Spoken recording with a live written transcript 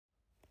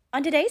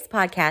On today's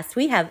podcast,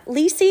 we have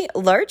Lisi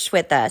Lerch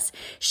with us.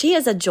 She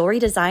is a jewelry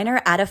designer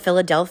out of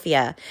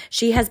Philadelphia.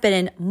 She has been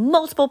in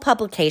multiple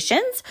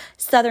publications: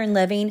 Southern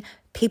Living,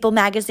 People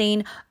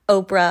Magazine,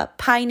 Oprah,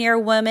 Pioneer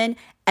Woman,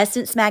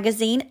 Essence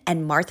Magazine,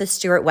 and Martha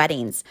Stewart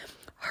Weddings.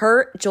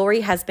 Her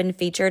jewelry has been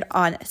featured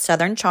on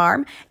Southern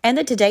Charm and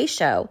The Today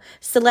Show.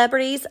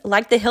 Celebrities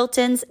like the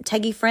Hiltons,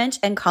 Teggy French,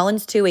 and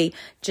Collins Toohey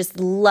just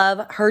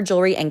love her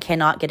jewelry and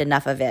cannot get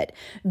enough of it.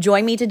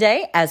 Join me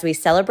today as we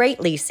celebrate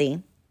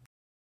Lisi.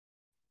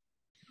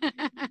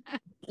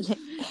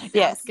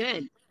 Yes.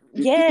 Good.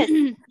 Yes.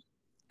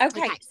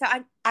 Okay. So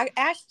I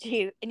asked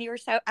you, and you were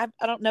so, I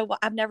don't know what,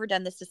 I've never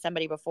done this to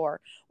somebody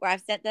before, where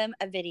I've sent them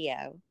a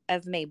video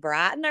of me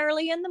bright and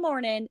early in the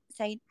morning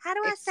saying, how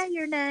do I say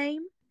your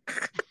name?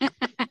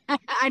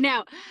 I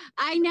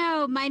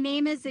know. My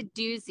name is a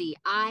doozy.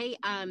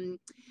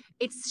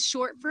 It's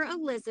short for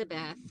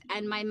Elizabeth,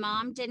 and my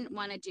mom didn't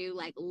want to do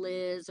like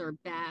Liz or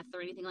Beth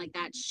or anything like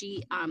that.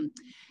 She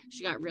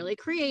got really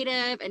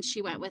creative and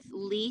she went with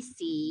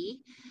Lisi.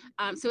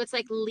 So it's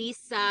like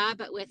Lisa,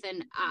 but with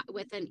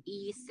an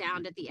E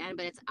sound at the end,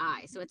 but it's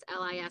I. So it's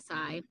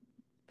Lisi.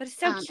 But it's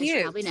so cute.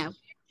 You probably know.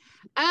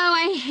 Oh,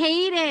 I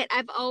hate it.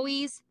 I've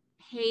always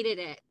hated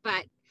it,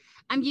 but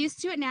I'm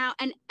used to it now.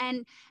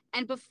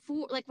 And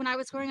before, like when I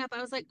was growing up,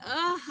 I was like,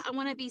 oh, I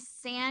want to be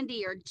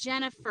Sandy or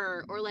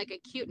Jennifer or like a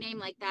cute name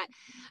like that.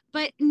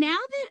 But now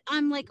that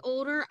I'm like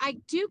older, I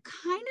do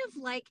kind of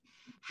like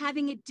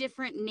having a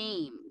different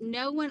name.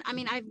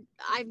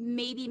 I've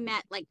maybe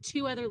met like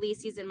 2 other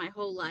Lisis in my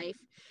whole life.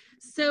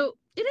 So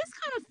it is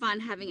kind of fun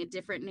having a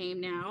different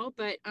name now.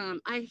 But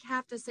I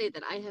have to say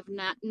that I have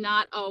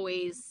not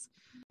always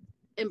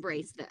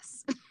embraced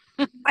this.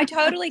 I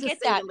totally get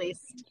that. At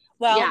least.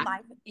 Well,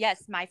 yeah.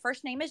 My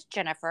first name is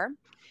Jennifer,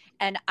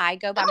 and I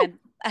go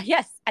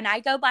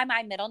by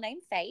my middle name,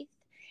 Faith.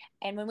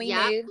 And when we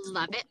moved,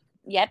 love it.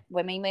 Yep,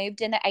 when we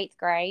moved in the 8th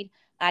grade,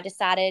 I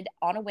decided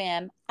on a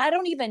whim. I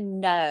don't even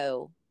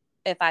know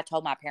if I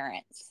told my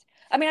parents.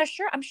 I mean,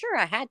 I'm sure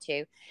I had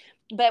to,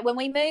 but when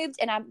we moved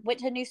and I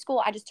went to a new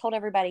school, I just told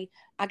everybody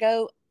I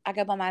go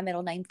by my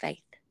middle name, Faith.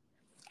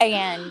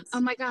 And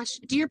oh my gosh,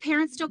 do your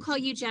parents still call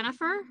you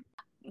Jennifer?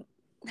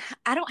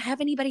 I don't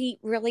have anybody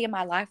really in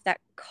my life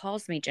that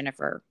calls me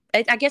Jennifer.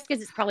 I guess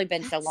because it's probably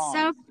been so long.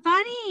 So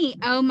funny.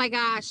 Oh my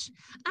gosh.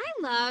 I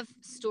love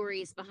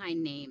stories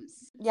behind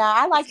names. Yeah,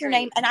 I like your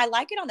name, and I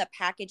like it on the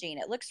packaging.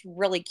 It looks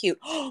really cute.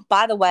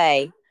 By the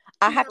way,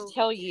 I have to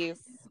tell you,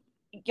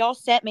 y'all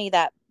sent me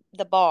the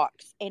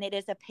box, and it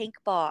is a pink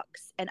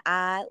box, and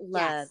I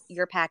love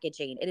your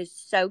packaging. It is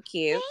so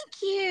cute.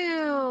 Thank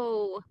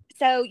you.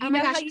 So you know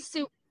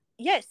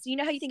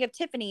how you think of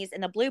Tiffany's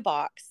in the blue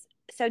box.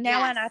 So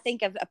now when I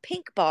think of a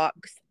pink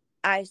box,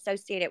 I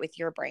associate it with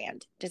your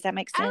brand. Does that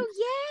make sense?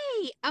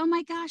 Oh, yay. Oh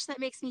my gosh, that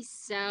makes me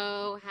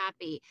so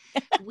happy.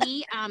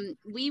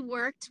 We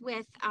worked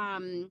with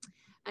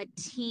a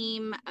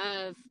team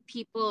of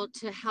people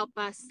to help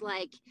us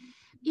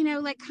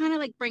kind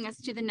of bring us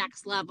to the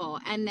next level.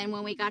 And then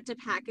when we got to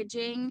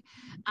packaging,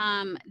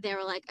 they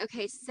were like,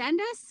 okay,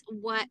 send us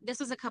this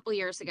was a couple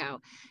years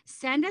ago.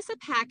 Send us a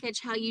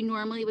package how you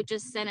normally would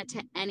just send it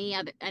to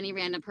any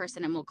random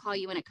person, and we'll call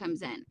you when it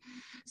comes in.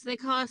 So they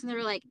call us and they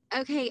were like,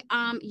 okay,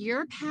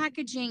 your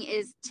packaging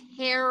is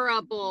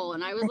terrible.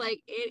 And I was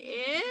like, it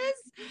is?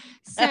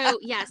 So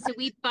so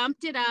we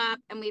bumped it up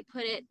and we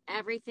put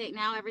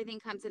now everything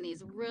comes in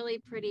these really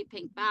pretty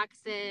pink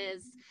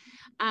boxes.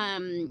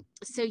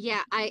 So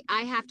I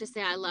have to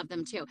say I love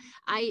them too.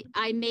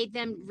 I made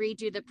them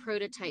redo the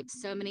prototype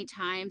so many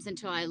times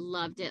until I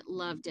loved it.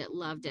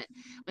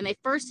 When they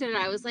first did it,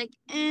 I was like,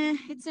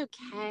 it's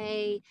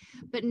okay.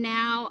 But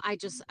now I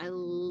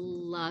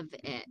love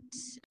it.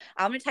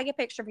 I'm going to take a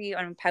picture of you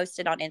and post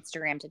it on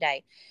Instagram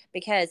today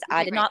because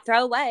I did not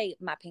throw away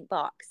my pink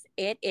box.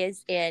 It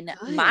is in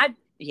you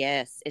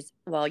can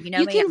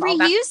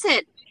reuse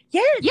it.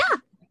 Yes. Yeah.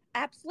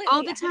 Absolutely.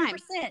 All the time.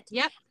 100%.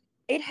 Yep.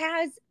 It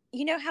has,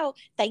 you know how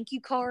thank you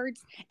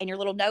cards and your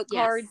little note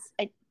cards,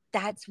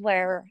 that's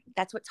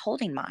what's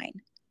holding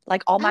mine.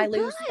 Like all my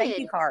loose thank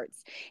you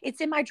cards.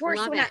 It's in my drawer.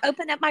 So when I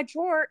open up my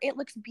drawer, it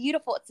looks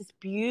beautiful. It's this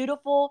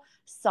beautiful,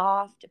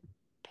 soft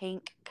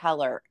pink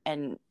color.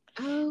 And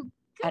good.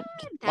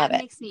 That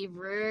makes me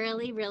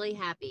really, really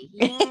happy.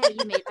 Yeah,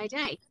 you made my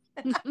day.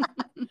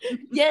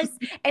 Yes.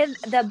 And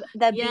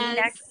the bee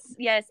necklace.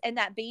 Yes. And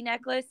that bee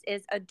necklace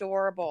is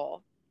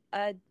adorable.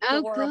 Oh,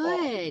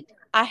 good.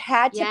 I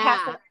had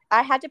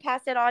to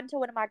pass it on to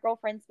one of my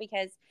girlfriends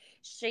because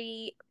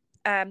she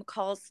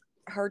calls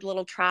her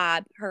little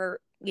tribe, her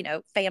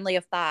family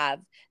of 5,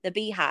 the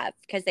Beehive,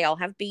 because they all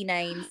have bee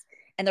names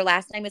and their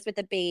last name is with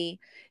a B.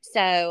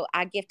 So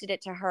I gifted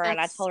it to her and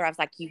I told her, I was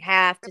like, you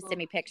have to send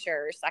me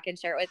pictures so I can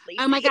share it with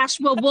Lisa. Oh my gosh.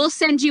 Well, we'll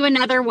send you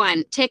another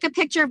one. Take a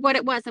picture of what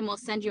it was and we'll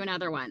send you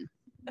another one.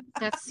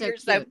 That's so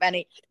cute. So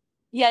funny.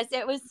 Yes,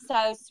 it was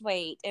so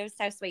sweet.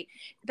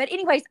 But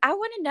anyways, I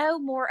want to know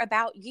more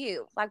about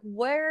you, like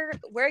where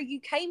you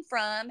came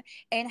from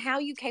and how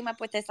you came up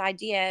with this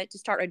idea to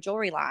start a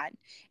jewelry line.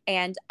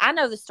 And I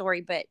know the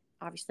story, but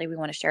obviously we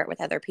want to share it with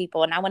other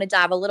people. And I want to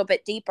dive a little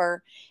bit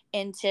deeper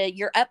into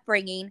your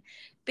upbringing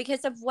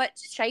because of what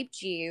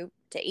shaped you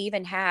to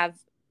even have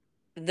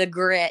the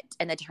grit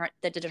and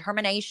the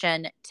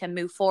determination to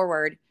move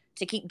forward,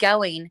 to keep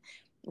going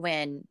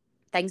when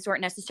things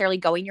weren't necessarily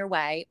going your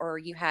way or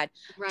you had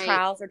Right.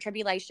 trials or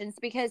tribulations,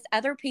 because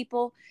other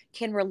people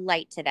can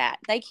relate to that.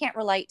 They can't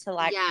relate to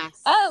like,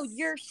 oh, Yes.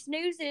 you're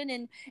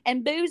snoozing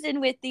and boozing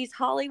with these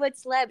Hollywood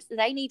celebs.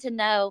 They need to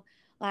know,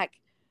 like,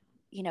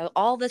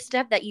 all the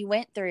stuff that you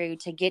went through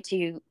to get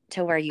to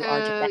where you are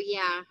Oh today.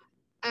 yeah.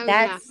 Oh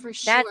yeah, That's for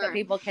that's what sure.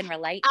 people can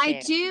relate I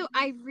to. do.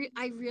 I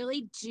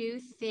really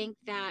do think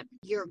that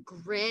your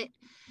grit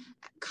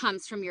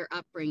comes from your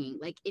upbringing.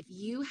 Like if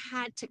you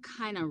had to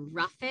kind of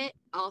rough it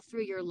all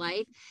through your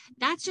life,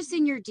 that's just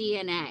in your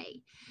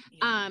DNA.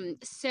 Yeah.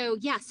 So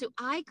yeah, so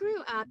I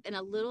grew up in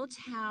a little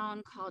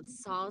town called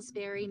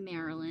Salisbury,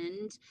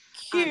 Maryland.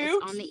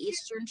 It's on Cute. the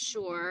Eastern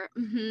Shore.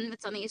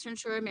 It's on the Eastern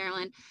Shore of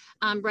Maryland,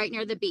 right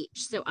near the beach.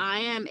 So I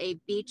am a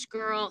beach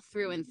girl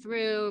through and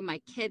through. My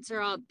kids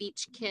are all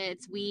beach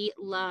kids. We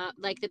love,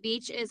 like, the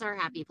beach is our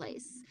happy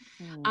place.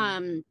 Mm.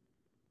 Um,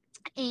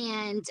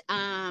 and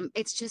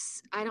it's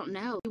just, I don't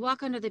know, you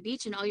walk under the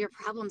beach and all your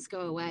problems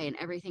go away and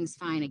everything's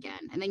fine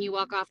again, and then you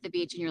walk off the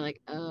beach and you're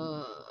like,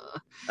 oh.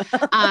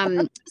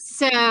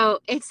 So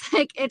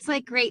it's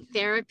like great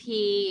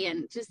therapy,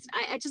 and just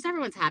I just,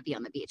 everyone's happy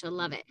on the beach. I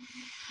love it.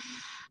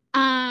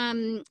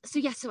 So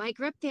yeah, so I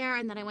grew up there,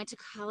 and then I went to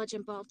college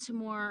in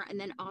Baltimore, and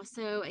then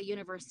also at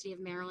University of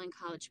Maryland,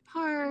 College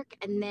Park.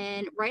 And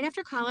then right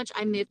after college,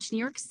 I moved to New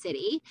York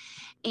City,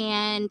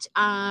 and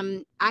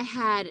I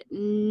had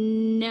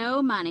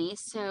no money.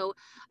 So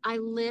I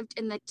lived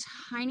in the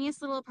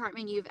tiniest little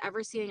apartment you've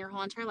ever seen in your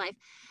whole entire life.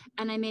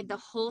 And I made the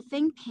whole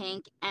thing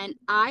pink, and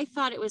I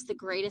thought it was the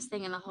greatest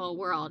thing in the whole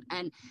world.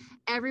 And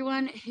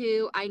everyone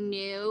who I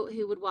knew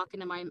who would walk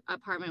into my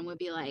apartment would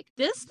be like,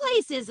 this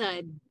place is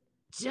a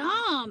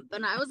dump.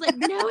 And I was like,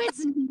 no,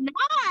 it's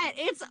not,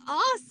 it's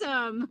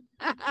awesome.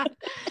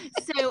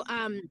 So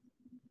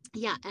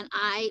yeah, and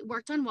I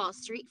worked on Wall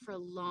Street for a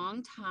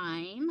long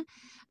time.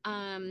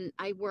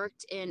 I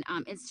worked in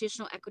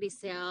institutional equity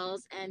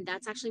sales, and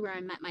that's actually where I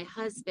met my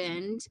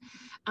husband.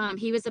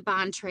 He was a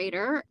bond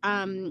trader,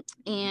 and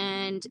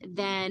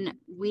then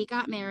we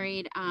got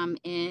married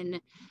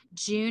in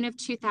June of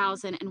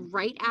 2000. And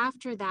right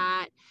after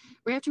that,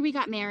 right after we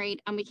got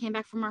married, we came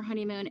back from our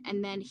honeymoon,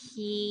 and then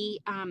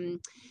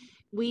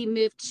we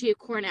moved to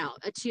Cornell,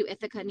 to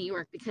Ithaca, New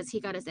York, because he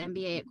got his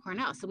MBA at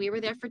Cornell. So we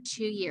were there for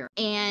 2 years.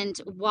 And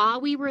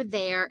while we were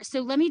there,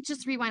 so let me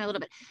just rewind a little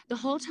bit. The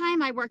whole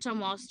time I worked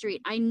on Wall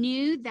Street, I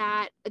knew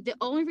that the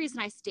only reason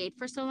I stayed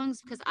for so long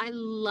is because I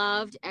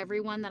loved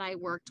everyone that I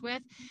worked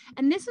with.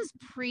 And this is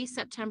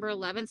pre-September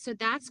 11th. So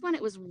that's when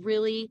it was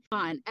really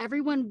fun.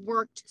 Everyone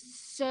worked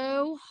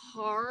so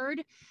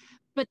hard,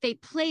 but they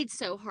played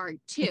so hard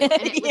too. And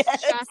it was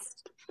Yes.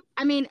 just,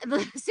 I mean,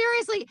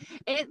 seriously,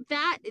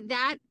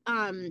 that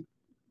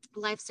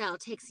lifestyle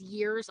takes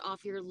years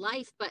off your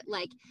life, but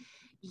like,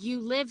 you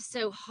live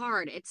so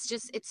hard.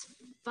 It's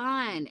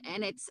fun,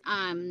 and it's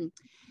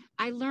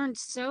I learned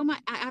so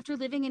much after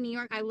living in New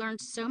York. I learned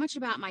so much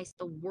about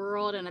the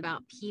world and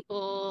about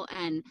people,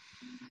 and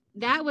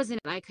that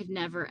wasn't, I could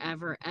never,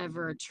 ever,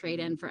 ever trade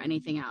in for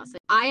anything else.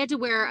 I had to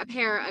wear a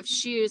pair of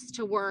shoes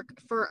to work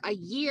for a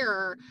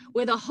year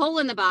with a hole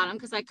in the bottom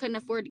because I couldn't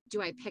afford.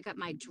 Do I pick up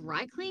my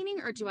dry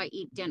cleaning or do I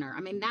eat dinner? I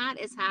mean, that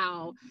is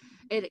how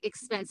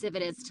expensive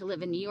it is to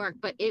live in New York.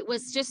 But it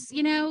was just,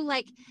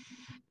 like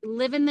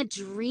living the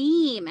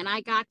dream. And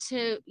I got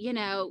to,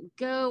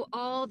 go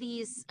all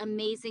these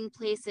amazing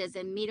places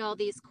and meet all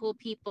these cool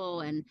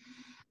people. And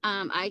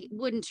I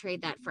wouldn't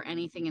trade that for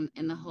anything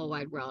in the whole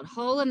wide world.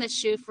 Hole in the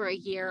shoe for a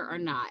year or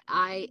not.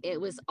 It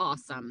was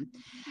awesome.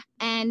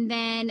 And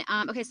then,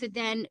 okay, so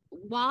then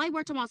while I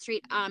worked on Wall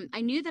Street,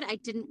 I knew that I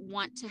didn't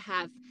want to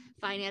have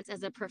finance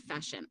as a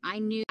profession. I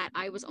knew that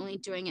I was only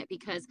doing it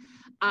because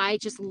I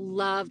just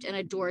loved and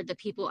adored the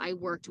people I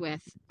worked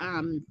with.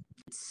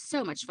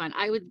 So much fun.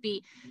 I would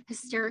be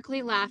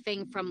hysterically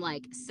laughing from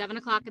like 7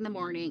 o'clock in the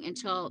morning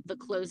until the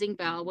closing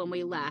bell when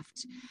we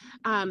left.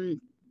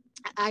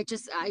 I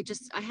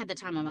had the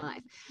time of my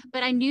life,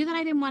 but I knew that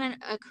I didn't want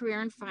a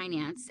career in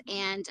finance.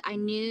 And I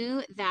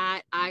knew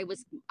that I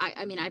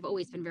mean, I've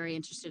always been very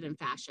interested in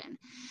fashion.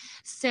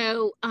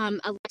 So, a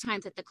lot of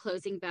times at the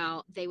closing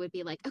bell, they would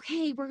be like,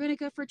 okay, we're going to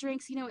go for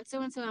drinks, at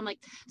so-and-so. I'm like,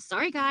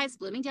 sorry guys,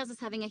 Bloomingdale's is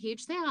having a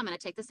huge sale. I'm going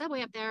to take the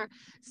subway up there.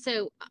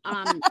 So,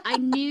 I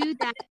knew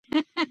that,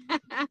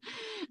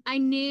 I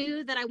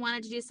knew that I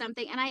wanted to do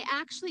something. And I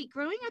actually,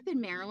 growing up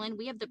in Maryland,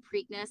 we have the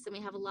Preakness, and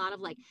we have a lot of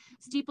like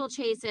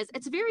steeplechases.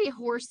 It's very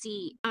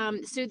horsey.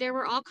 So there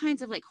were all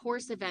kinds of like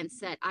horse events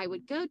that I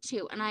would go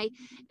to. And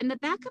in the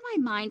back of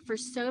my mind for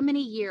so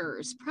many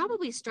years,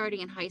 probably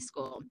starting in high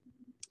school,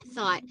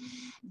 thought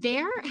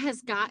there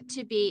has got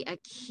to be a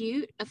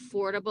cute,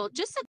 affordable,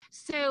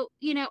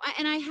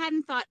 and I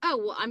hadn't thought, oh,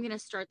 well, I'm going to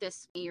start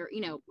this, or,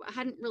 I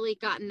hadn't really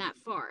gotten that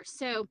far.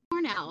 So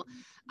Cornell,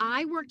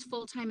 I worked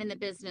full-time in the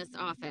business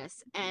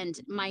office, and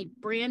my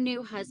brand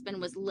new husband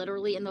was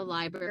literally in the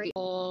library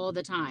all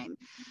the time.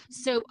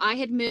 So I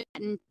had moved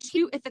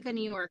to Ithaca,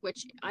 New York,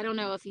 which I don't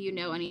know if you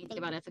know anything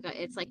about Ithaca.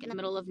 It's like in the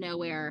middle of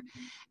nowhere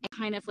and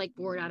kind of like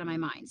bored out of my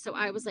mind. So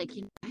I was like,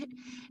 you know what?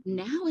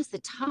 Now is the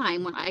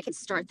time when I can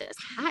start this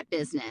hat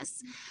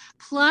business.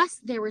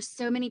 Plus, there were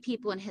so many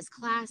people in his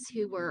class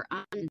who were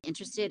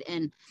interested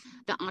in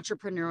the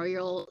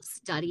entrepreneurial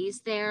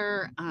studies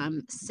there.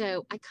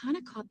 So I kind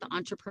of caught the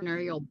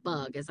entrepreneurial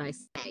bug, as I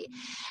say.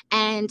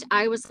 And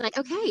I was like,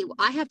 okay, well,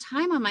 I have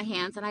time on my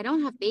hands and I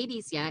don't have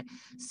babies yet.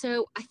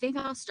 So I think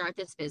I'll start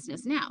this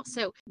business now.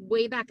 So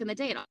way back in the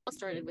day, it all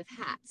started with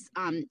hats.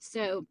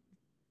 So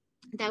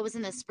that was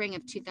in the spring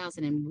of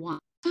 2001.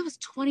 That was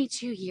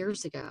 22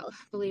 years ago,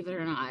 believe it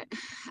or not.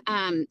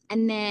 And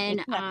then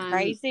Isn't that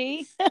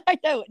crazy? I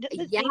know, it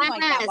doesn't seem like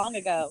that long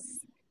ago.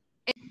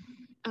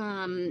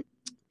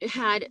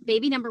 Had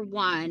baby number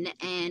one,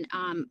 and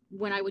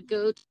when I would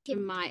go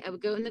I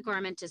would go in the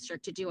garment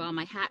district to do all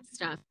my hat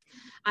stuff,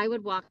 I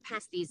would walk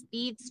past these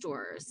bead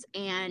stores,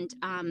 and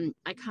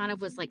I kind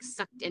of was like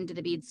sucked into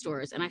the bead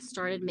stores, and I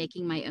started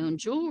making my own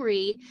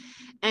jewelry,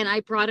 and I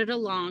brought it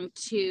along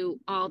to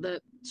all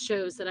the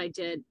shows that I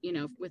did, you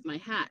know, with my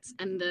hats,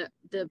 and the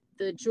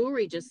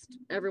jewelry, just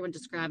everyone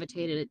just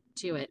gravitated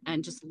to it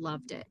and just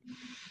loved it.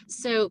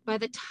 So by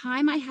the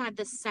time I had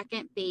the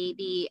second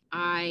baby,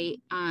 I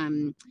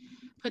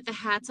put the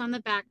hats on the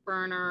back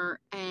burner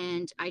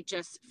and I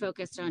just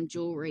focused on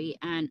jewelry,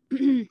 and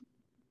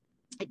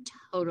it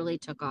totally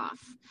took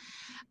off.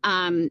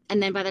 And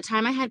then by the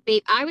time I had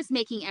baby, I was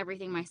making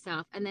everything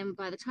myself. And then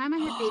by the time I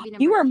had baby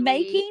number you were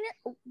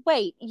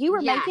 3, you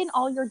were making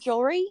all your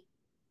jewelry?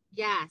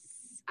 Yes,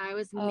 I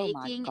was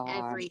making my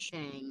gosh.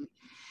 everything.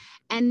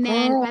 And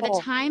then by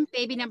the time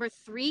baby number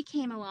 3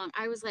 came along,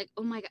 I was like,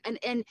 oh my God.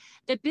 And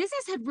the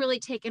business had really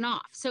taken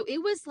off. So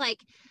it was like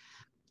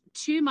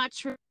too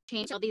much for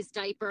change all these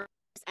diapers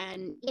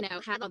and, you know,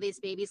 had all these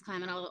babies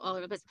climbing all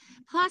over the place.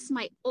 Plus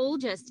my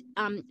oldest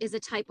is a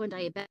type 1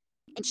 diabetic,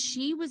 and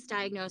she was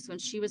diagnosed when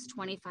she was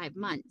 25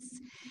 months.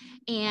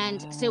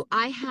 And so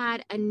I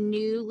had a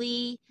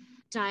newly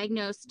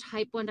diagnosed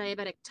type 1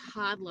 diabetic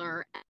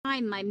toddler. At the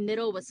time, my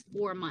middle was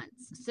 4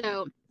 months.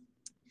 So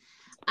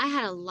I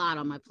had a lot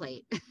on my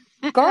plate,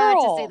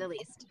 girl, to say the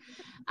least.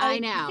 I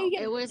know.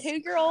 It was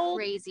 2-year-old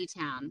crazy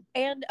town.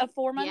 and a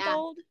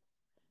 4-month-old. Yeah.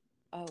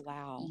 Oh,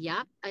 wow.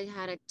 Yep. I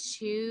had a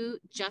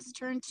just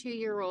turned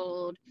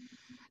 2-year-old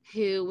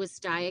who was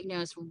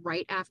diagnosed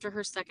right after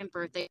her second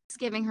birthday,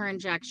 giving her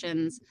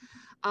injections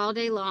all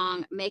day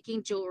long,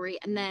 making jewelry.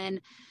 And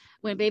then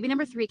when baby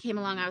number 3 came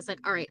along, I was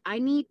like, all right, I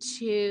need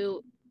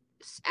to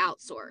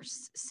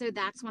outsource. So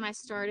that's when I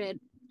started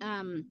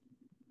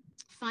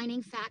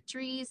finding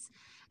factories,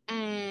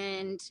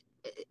 and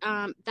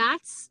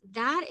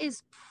that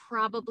is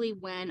probably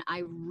when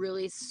I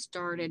really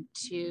started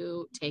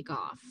to take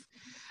off.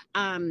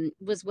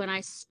 Was when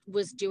I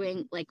was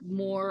doing like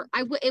more,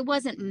 it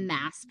wasn't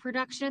mass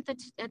production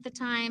at the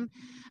time,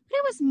 but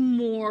it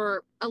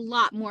was a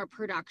lot more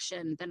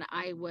production than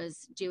I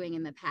was doing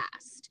in the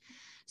past.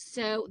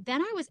 So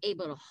then I was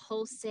able to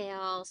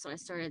wholesale. So I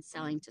started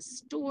selling to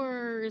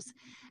stores,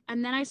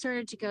 and then I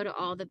started to go to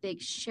all the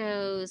big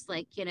shows,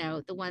 like, you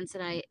know, the ones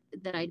that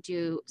I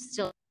do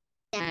still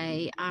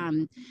today,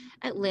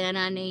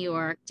 Atlanta, New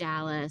York,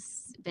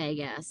 Dallas,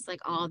 Vegas,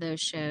 like all those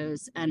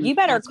shows. And you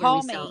better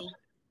call me.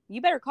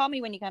 You better call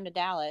me when you come to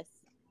Dallas.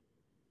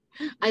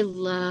 I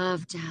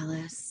love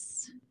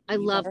Dallas. I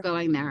love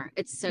going there.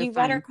 It's so fun. You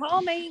better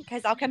call me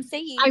because I'll come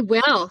see you. I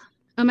will.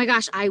 Oh my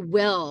gosh, I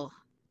will.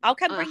 I'll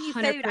come bring you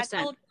food.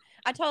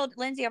 I told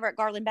Lindsay over at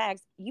Garland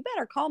Bags, you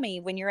better call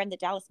me when you're in the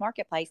Dallas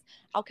marketplace.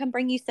 I'll come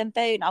bring you some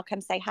food and I'll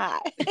come say hi.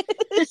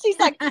 She's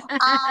like,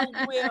 I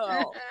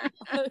will.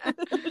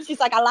 She's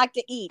like, I like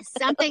to eat.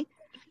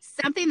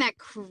 Something that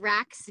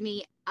cracks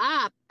me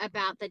up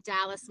about the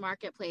Dallas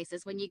marketplace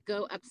is when you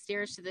go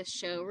upstairs to the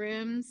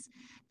showrooms,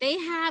 they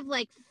have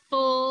like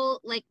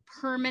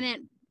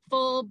permanent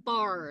full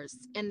bars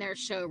in their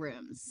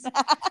showrooms.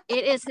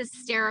 It is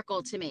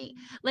hysterical to me.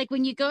 Like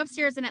when you go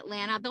upstairs in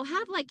Atlanta, they'll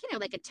have like, you know,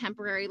 like a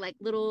temporary, like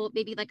little,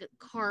 maybe like a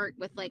cart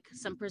with like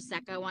some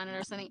Prosecco on it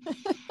or something.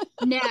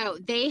 No,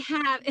 they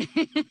have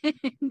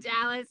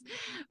Dallas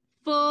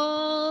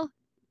full,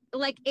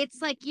 like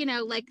it's like, you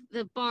know, like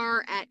the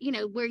bar at, you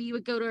know, where you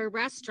would go to a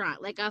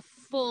restaurant, like a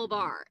full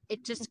bar.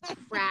 It just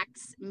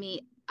cracks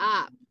me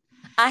up.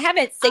 I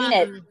haven't seen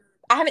it.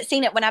 I haven't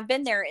seen it. When I've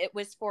been there, it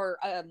was for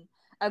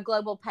a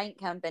global paint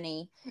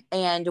company,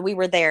 and we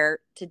were there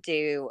to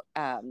do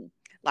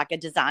like a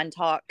design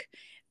talk,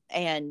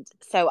 and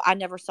so I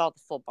never saw the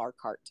full bar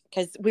cart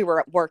because we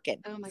were working,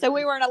 so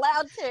we weren't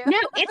allowed to. No,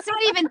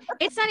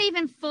 it's not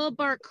even full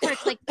bar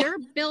carts. Like they're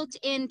built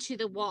into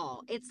the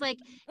wall. It's like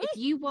if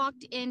you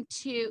walked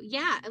into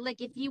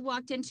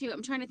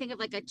I'm trying to think of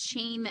like a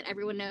chain that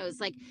everyone knows,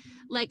 like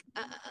a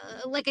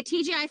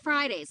TGI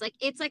Fridays. Like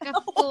it's like a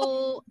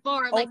full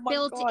bar, like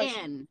built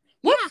in.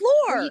 What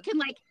floor? Where you can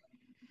like.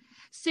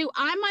 So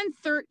I'm on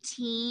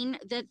 13.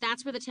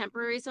 That's where the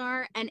temporaries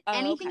are. And Oh,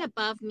 anything okay.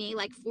 above me,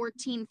 like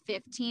 14,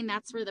 15,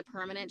 that's where the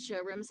permanent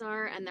showrooms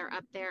are. And they're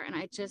up there. And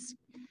it just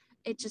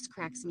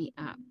cracks me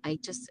up.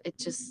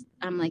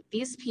 I'm like,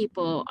 these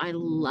people, I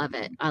love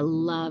it. I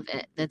love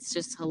it. That's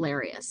just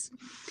hilarious.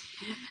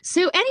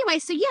 So anyway,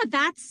 so yeah,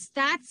 that's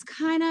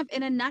kind of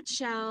in a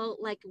nutshell,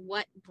 like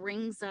what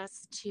brings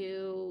us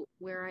to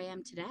where I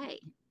am today.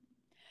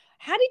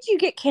 How did you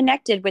get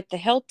connected with the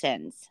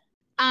Hiltons?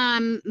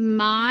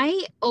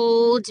 My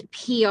old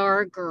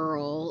PR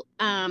girl,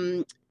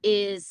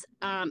 is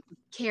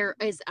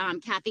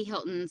Kathy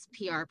Hilton's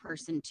PR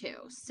person too.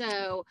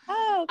 So,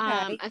 Oh,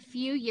 okay. a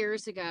few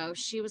years ago,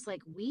 she was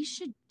like, we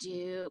should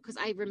do, because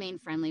I remain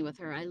friendly with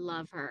her. I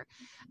love her.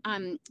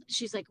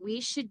 She's like, we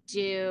should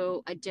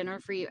do a dinner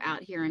for you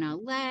out here in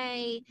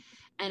LA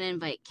and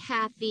invite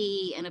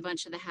Kathy and a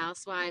bunch of the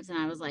housewives. And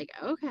I was like,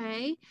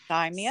 okay.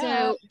 Sign me up.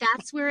 So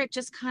that's where it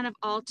just kind of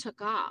all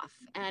took off.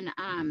 And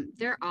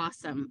they're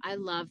awesome. I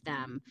love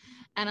them.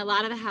 And a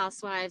lot of the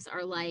housewives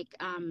are like,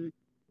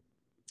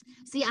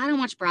 see, I don't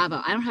watch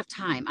Bravo. I don't have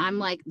time. I'm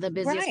like the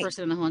busiest Right.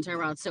 person in the whole entire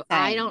world. So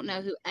I Same. don't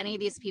know who any of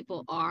these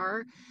people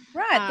are.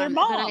 Right. They're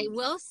But I moms.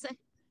 will say,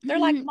 They're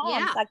like moms,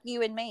 yeah, like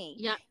you and me.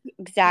 yeah, yeah.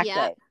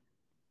 Exactly.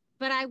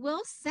 But I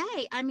will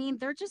say, I mean,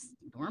 they're just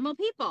normal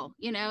people.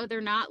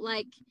 They're not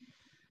like,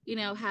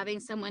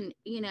 having someone,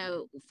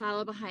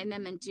 follow behind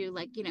them and do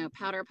like,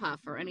 powder puff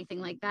or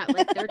anything like that.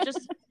 Like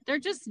they're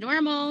just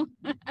normal,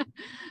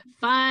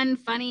 fun,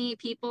 funny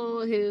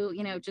people who,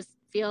 just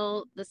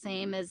feel the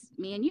same as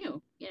me and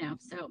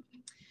so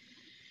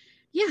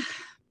yeah.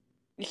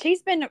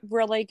 She's been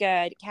really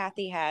good.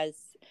 Kathy has,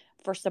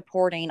 for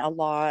supporting a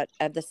lot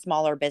of the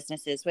smaller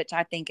businesses, which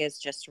I think is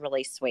just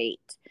really sweet.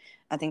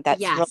 I think that's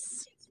really,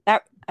 Yes.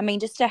 I mean,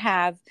 just to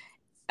have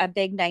a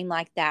big name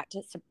like that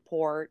to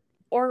support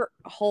or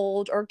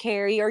hold or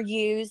carry or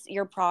use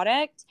your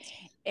product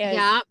is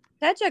Yeah.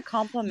 such a Yeah.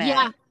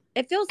 compliment.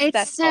 It feels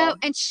It's so, special.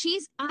 and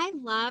I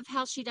love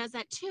how she does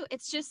that too.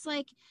 It's just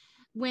like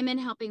women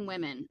helping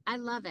women. I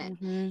love it.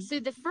 Mm-hmm. So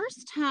the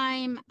first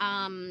time,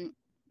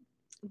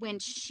 when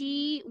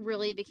she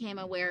really became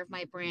aware of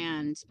my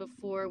brand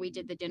before we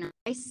did the dinner,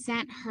 I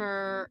sent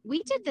her,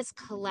 we did this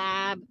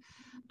collab,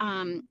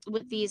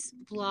 with these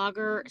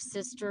blogger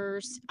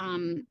sisters,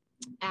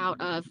 out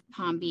of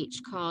Palm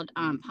Beach called,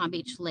 Palm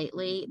Beach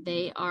Lately.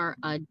 They are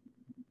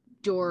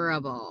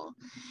adorable.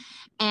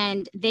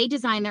 And they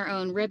designed their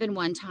own ribbon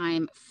one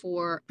time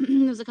for,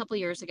 it was a couple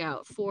years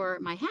ago, for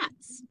my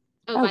hats.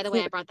 Oh, Oh, by the way,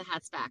 I cute. brought the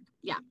hats back.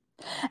 Yeah.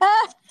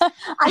 I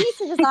used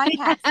to design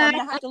hats, so I'm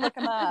going to have to look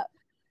them up.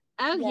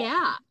 Oh, Yes.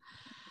 yeah.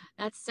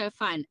 That's so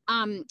fun.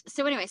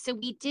 So anyway, so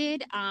they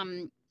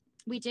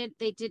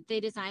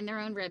designed their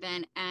own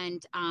ribbon,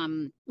 and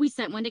we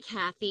sent one to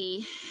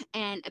Kathy,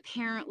 and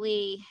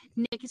apparently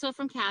Nikki stole it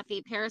from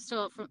Kathy, Paris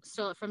stole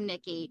it from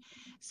Nikki.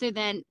 So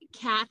then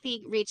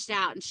Kathy reached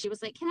out and she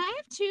was like, can I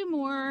have two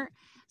more?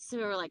 So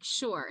we were like,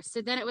 sure.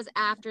 So then it was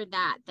after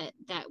that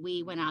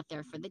we went out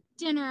there for the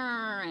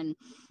dinner, and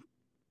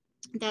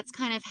that's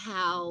kind of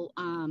how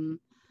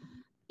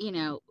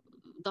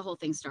the whole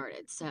thing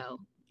started. So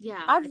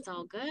yeah, I've it's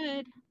all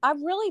good. I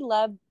really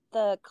love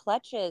the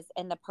clutches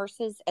and the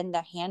purses and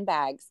the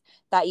handbags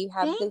that you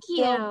have. Thank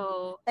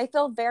you. They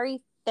feel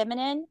very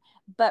feminine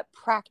but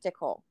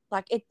practical.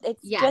 Like it's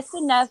just Yes.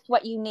 enough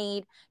what you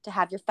need to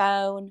have your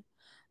phone,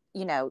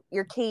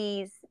 your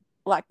keys,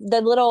 like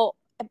the little,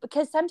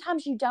 because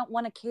sometimes you don't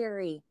want to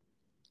carry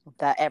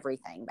the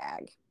everything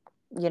bag,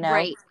 you know.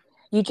 Right.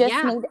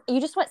 Yeah. You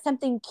just want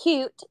something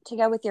cute to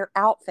go with your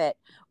outfit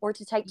or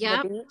to take to the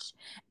Yep. beach,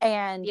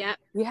 and Yep.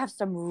 you have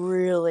some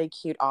really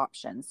cute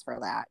options for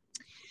that.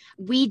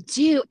 We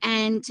do.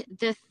 And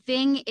the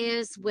thing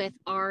is with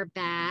our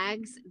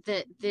bags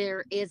that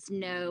there is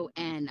no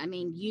end. I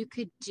mean, you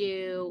could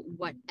do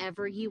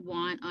whatever you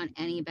want on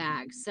any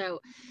bag.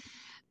 So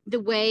the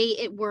way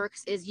it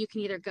works is you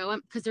can either go on,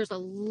 because there's a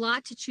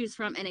lot to choose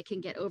from and it can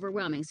get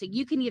overwhelming. So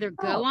you can either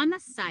go Oh, on the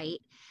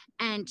site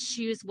and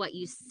choose what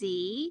you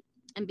see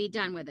and be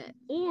done with it,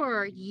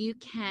 or you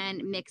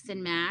can mix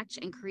and match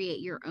and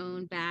create your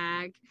own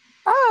bag,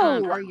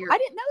 oh, or your, I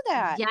didn't know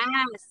that.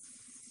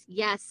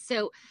 yes.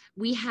 So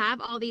we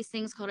have all these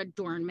things called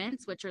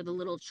adornments, which are the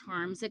little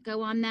charms that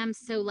go on them.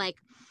 So like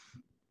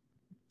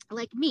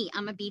me,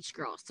 I'm a beach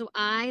girl. So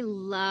I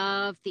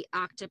love the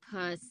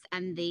octopus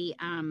and the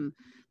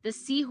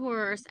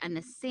seahorse and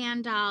the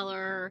sand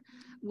dollar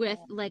with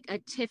like a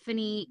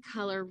Tiffany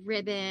color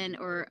ribbon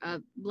or a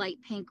light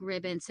pink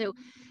ribbon. So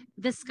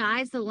the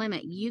sky's the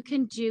limit. You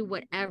can do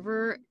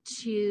whatever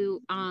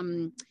to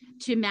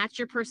match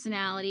your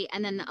personality.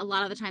 And then a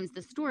lot of the times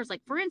the stores,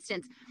 like for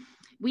instance,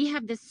 we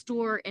have this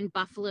store in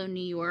Buffalo,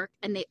 New York,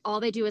 and all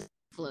they do is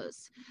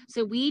buffaloes.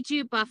 So we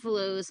do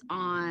buffaloes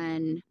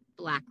on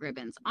black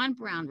ribbons, on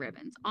brown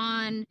ribbons,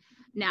 on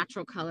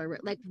natural color.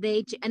 Like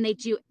they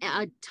do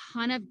a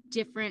ton of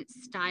different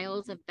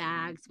styles of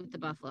bags with the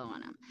buffalo on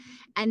them.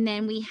 And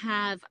then we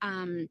have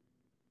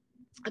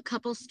a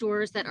couple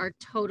stores that are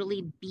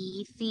totally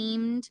bee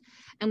themed,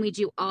 and we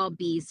do all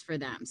bees for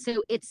them.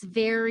 So it's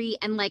very,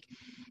 and like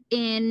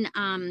in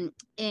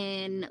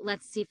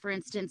let's see, for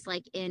instance,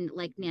 like in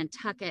like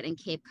Nantucket and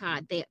Cape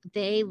Cod,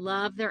 they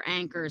love their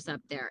anchors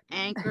up there.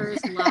 Anchors,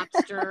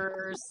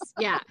 lobsters.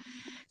 Yeah.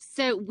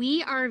 So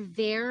we are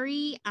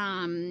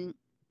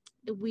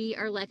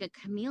like a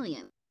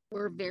chameleon.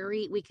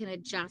 We can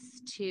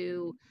adjust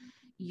to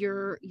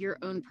your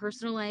own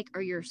personal like,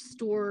 or your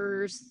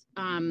store's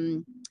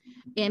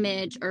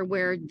image, or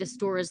where the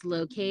store is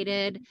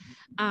located.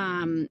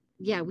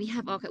 Yeah, we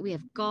have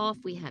golf,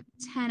 we have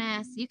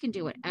tennis. You can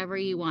do whatever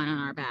you want on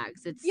our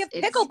bags. You have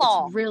It's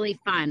pickleball. really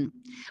fun.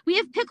 We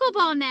have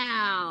pickleball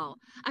now.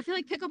 I feel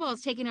like pickleball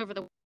is taking over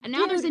the, and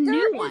now there's a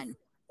new one.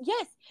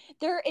 Yes,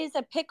 there is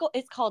a pickle.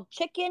 It's called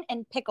Chicken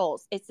and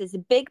Pickles. It's this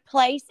big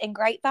place in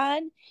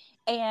Grapevine,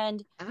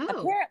 and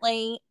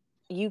apparently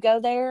you go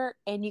there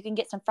and you can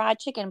get some fried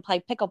chicken and play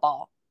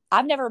pickleball.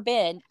 I've never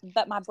been,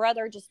 but my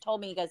brother just told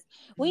me, he goes,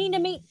 we need to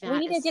meet. We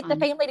need to get the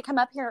family to come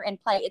up here and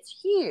play. It's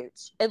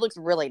huge. It looks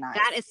really nice.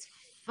 That is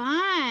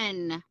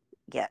fun.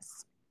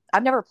 Yes.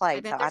 I've never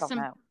played, so I don't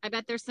know. I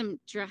bet there's some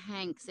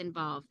drinks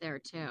involved there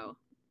too.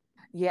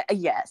 Yeah.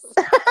 Yes.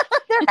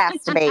 There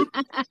has to be.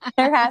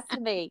 There has to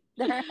be.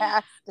 There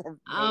has to be.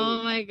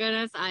 Oh my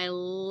goodness. I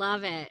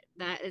love it.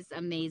 That is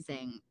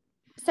amazing.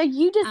 So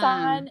you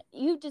design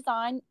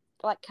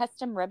like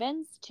custom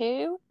ribbons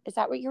too? Is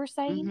that what you were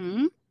saying?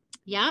 Mm-hmm.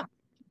 Yep.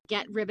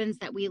 Get ribbons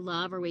that we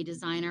love, or we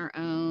design our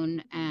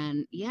own.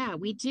 And yeah,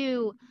 we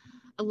do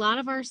a lot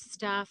of our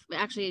stuff.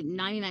 Actually,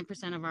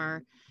 99% of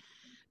our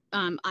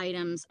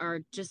items are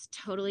just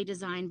totally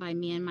designed by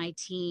me and my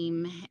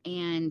team.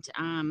 And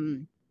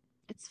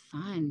it's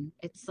fun.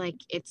 It's like,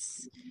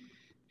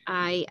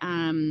 I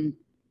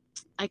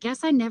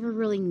guess I never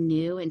really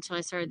knew until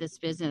I started this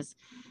business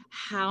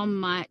how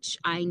much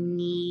I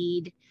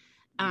need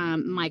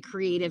my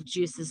creative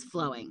juices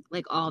flowing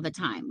like all the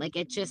time. Like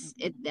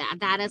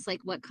that is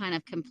like what kind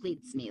of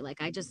completes me.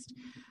 Like I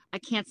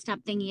can't stop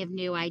thinking of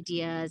new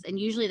ideas, and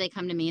usually they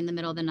come to me in the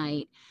middle of the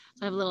night.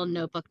 So I have a little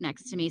notebook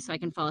next to me so I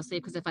can fall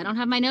asleep, because if I don't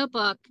have my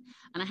notebook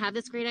and I have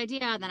this great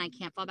idea, then I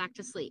can't fall back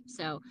to sleep.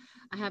 So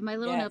I have my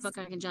little notebook,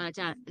 I can jot it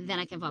down, then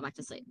I can fall back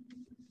to sleep.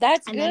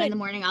 That's and good. Then in the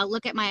morning, I'll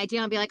look at my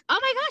idea and be like, oh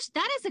my gosh,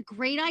 that is a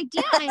great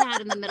idea I had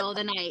in the middle of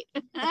the night.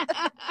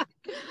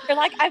 You're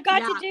like, I've got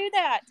to do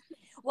that.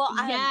 Well,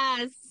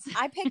 yes.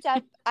 I picked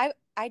up, I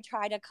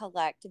try to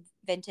collect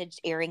vintage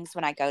earrings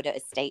when I go to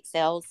estate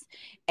sales,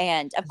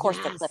 and of course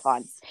the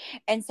clip-ons.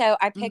 And so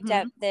I picked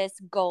up this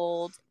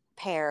gold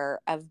pair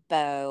of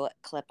bow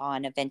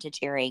clip-on of vintage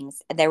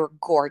earrings. They were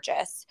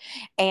gorgeous.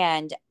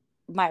 And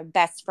my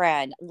best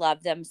friend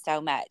loved them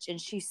so much,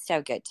 and she's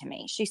so good to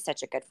me. She's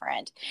such a good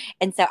friend.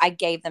 And so I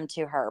gave them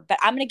to her, but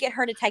I'm going to get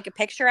her to take a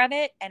picture of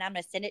it, and I'm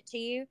going to send it to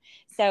you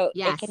so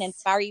it can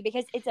inspire you,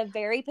 because it's a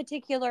very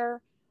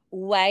particular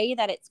way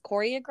that it's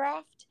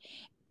choreographed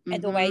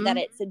and the way that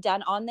it's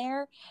done on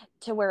there,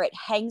 to where it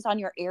hangs on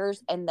your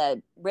ears and the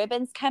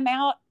ribbons come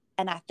out.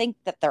 And I think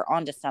that they're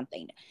onto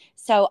something.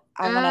 So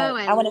I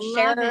want to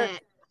share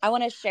it. I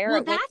want to share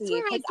it with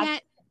you.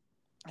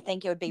 I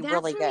think it would be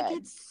really good. I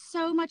get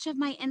so much of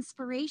my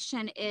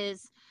inspiration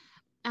is,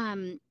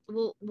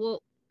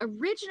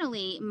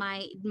 originally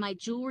my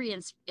jewelry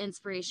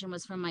inspiration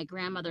was from my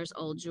grandmother's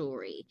old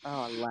jewelry. Oh,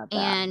 I love that.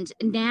 And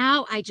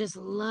now I just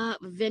love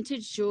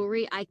vintage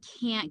jewelry. I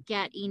can't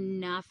get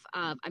enough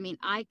of. I mean,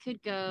 I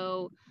could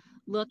go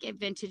look at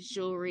vintage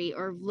jewelry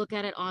or look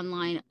at it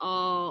online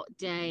all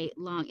day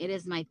long. It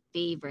is my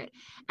favorite.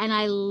 And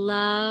I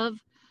love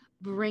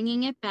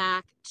bringing it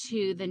back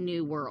to the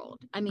new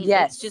world. I mean,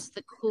 it's just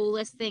the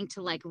coolest thing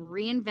to like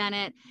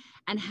reinvent it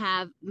and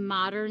have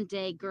modern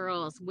day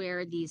girls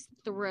wear these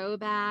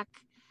throwback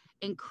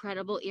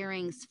incredible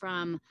earrings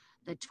from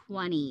the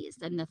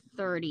 20s and the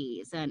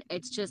 30s. And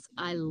it's just,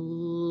 I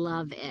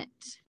love it.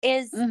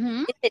 Is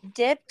it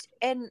dipped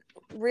in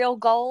real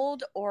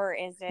gold, or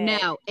is it?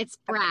 No, it's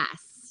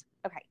brass.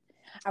 Okay.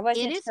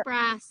 It is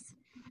brass,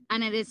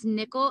 and it is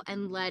nickel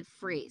and lead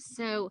free.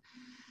 So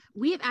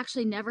we have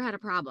actually never had a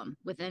problem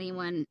with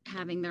anyone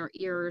having their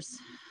ears,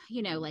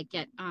 like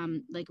get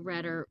like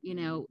red or,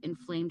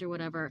 inflamed or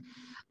whatever.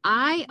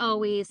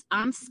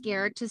 I'm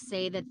scared to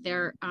say that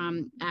they're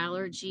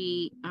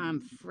allergy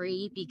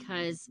free,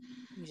 because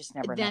you just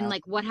never then know.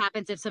 Like what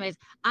happens if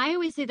I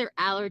always say they're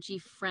allergy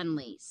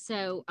friendly.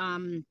 So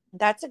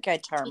that's a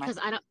good term. Because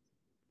I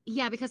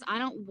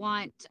don't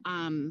want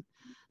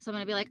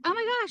someone to be like, oh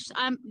my gosh,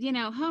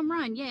 home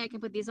run. Yeah, I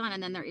can put these on.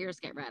 And then their ears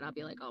get red. I'll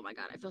be like, oh my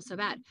God, I feel so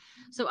bad.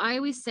 So I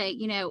always say,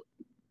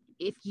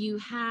 if you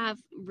have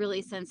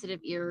really sensitive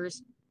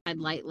ears, I'd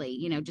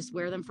lightly, just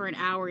wear them for an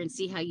hour and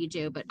see how you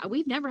do. But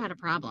we've never had a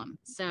problem.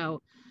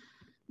 So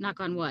knock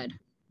on wood.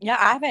 Yeah,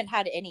 I haven't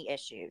had any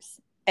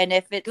issues. And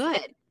if it's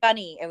good,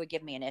 funny, it would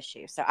give me an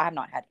issue. So I've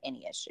not had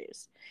any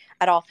issues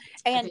at all.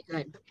 And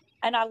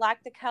and I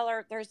like the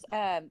color. There's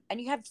and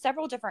you have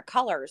several different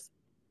colors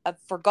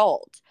for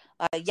gold,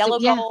 yellow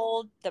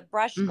gold, the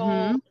brush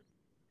gold.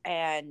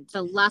 and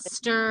the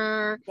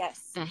luster,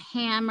 yes. the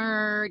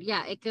hammered.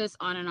 Yeah, it goes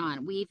on and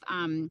on. We've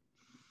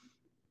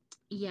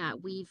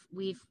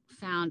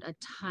found a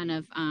ton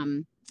of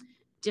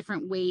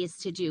different ways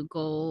to do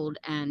gold,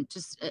 and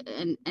just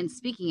and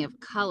speaking of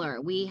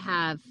color, we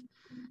have,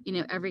 you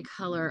know, every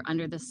color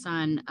under the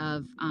sun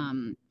of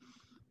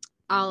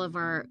all of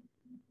our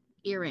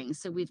earrings.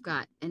 So we've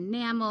got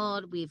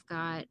enameled, we've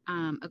got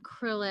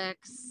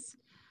acrylics,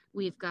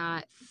 we've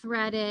got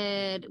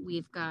threaded,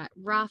 we've got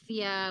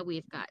raffia,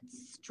 we've got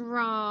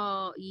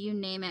straw, you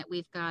name it,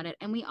 we've got it.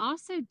 And we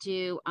also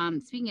do,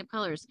 speaking of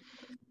colors,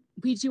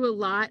 we do a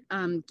lot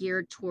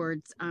geared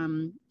towards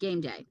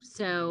game day.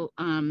 So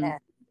Yeah.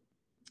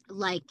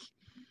 like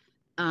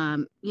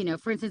you know,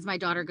 for instance, my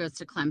daughter goes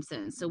to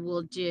Clemson, so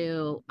we'll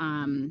do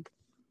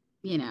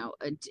you know,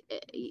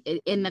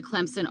 in the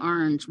Clemson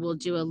orange, we'll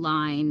do a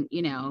line,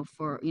 you know,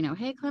 for, you know,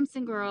 hey,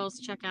 Clemson girls,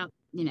 check out,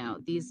 you know,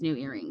 these new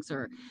earrings.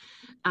 Or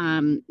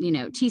you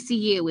know,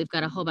 TCU, we've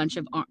got a whole bunch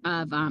of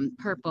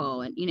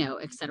purple, and, you know,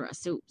 etc.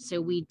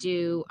 So we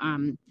do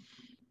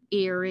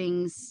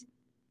earrings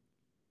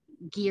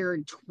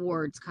geared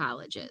towards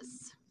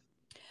colleges.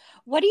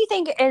 What do you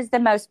think is the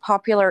most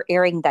popular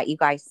earring that you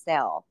guys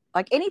sell?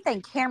 Like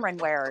anything Cameron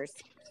wears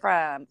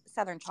from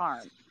Southern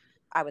Charm,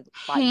 I would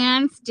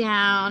Hands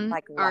down,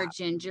 our love.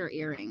 ginger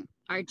earring.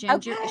 Our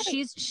ginger,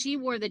 Okay. she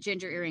wore the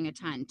ginger earring a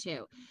ton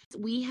too.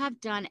 We have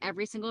done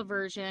every single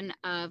version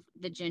of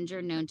the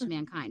ginger known to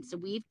mankind. So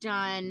we've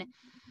done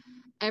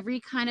every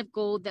kind of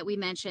gold that we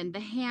mentioned, the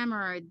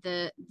hammer,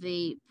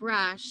 the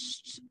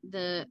brushed,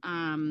 the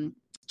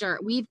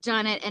dirt. We've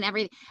done it and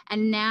everything.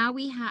 And now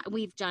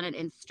we've done it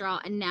in straw,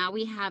 and now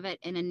we have it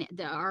in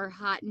our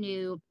hot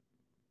new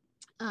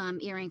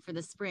earring for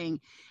the spring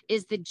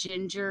is the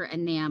ginger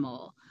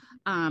enamel.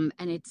 And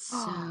it's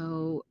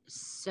so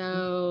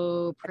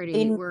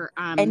pretty. In We're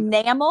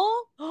enamel?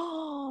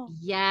 Oh,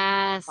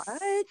 yes. what? I'm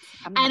gonna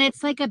And have to.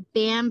 it's like a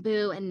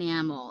bamboo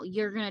enamel.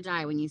 You're gonna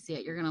die when you see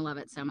it. You're gonna love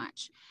it so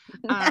much.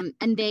 And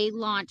they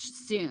launch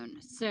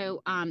soon.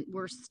 So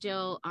we're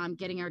still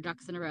getting our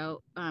ducks in a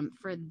row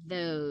for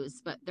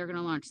those, but they're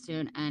gonna launch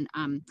soon. And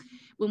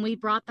when we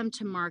brought them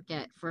to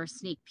market for a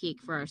sneak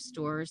peek for our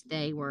stores,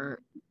 they were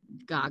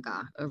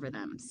gaga over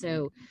them.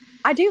 So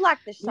I do like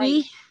the shape.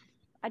 we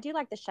I do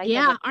like the shape of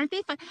yeah, it. aren't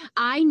they fun?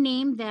 I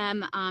named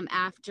them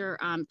after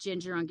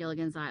Ginger on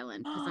Gilligan's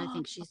Island because I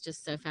think she's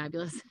just so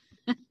fabulous.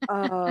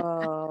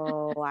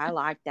 Oh, I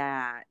like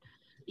that.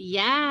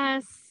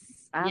 Yes.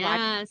 I like.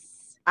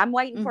 Yes. I'm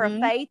waiting for a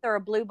Mm-hmm. Faith or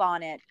a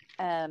Bluebonnet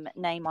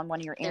name on one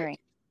of your There. earrings.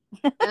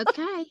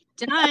 Okay.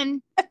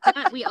 Done.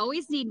 Done. We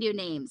always need new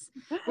names.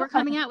 We're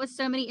coming out with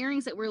so many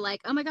earrings that we're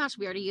like, oh my gosh,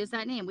 we already used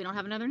that name. We don't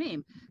have another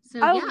name. So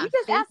Oh, yeah, you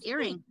just Faith asked me.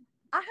 earring.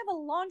 I have a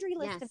laundry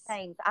list of Yes.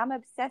 names. I'm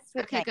obsessed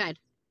with Okay, names. good.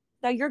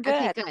 So you're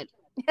Okay, good.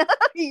 good.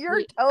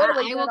 You're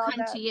totally I good will on come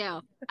that. to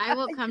you. I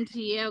will come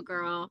to you,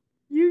 girl.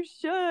 You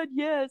should,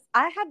 yes.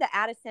 I have the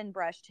Addison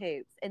brush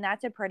tubes, and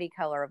that's a pretty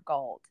color of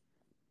gold.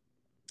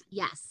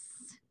 Yes.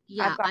 I've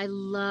Yeah, got I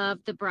love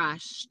the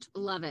brushed.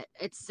 Love it.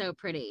 It's so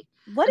pretty.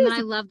 what And then is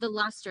I love the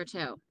luster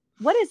too.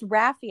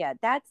 raffia?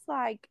 That's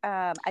like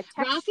a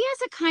texture. Raffia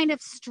is a kind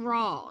of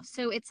straw.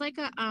 So it's like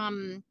a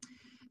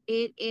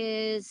it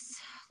is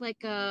like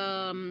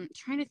trying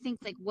to think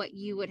like what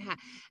you would have,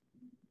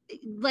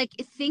 like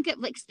think of,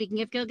 like,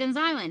 speaking of Gilligan's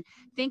Island,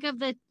 think of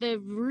the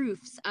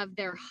roofs of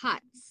their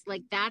huts.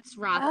 Like that's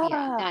raffia.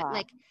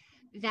 Ah,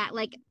 That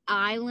like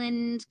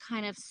island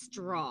kind of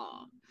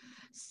straw.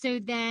 So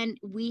then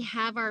we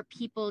have our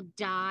people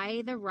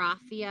dye the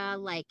raffia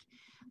like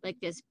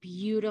this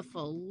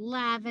beautiful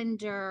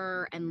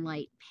lavender and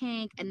light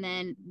pink, and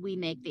then we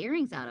make the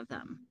earrings out of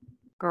them.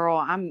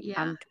 girl,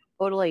 Yeah. I'm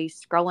totally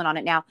scrolling on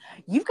it now.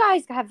 You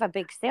guys have a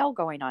big sale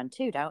going on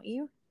too, don't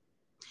you?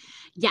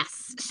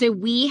 Yes. So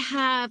we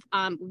have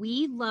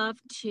we love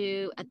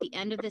to at the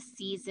end of the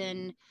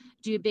season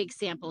do big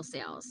sample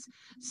sales.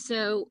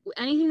 So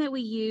anything that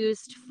we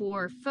used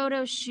for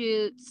photo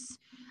shoots,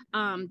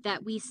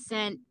 that we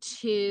sent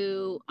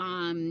to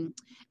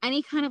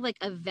any kind of like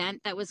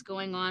event that was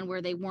going on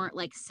where they weren't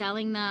like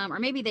selling them, or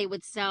maybe they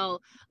would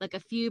sell like a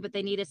few but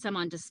they needed some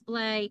on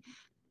display.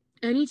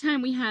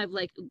 Anytime we have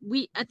like,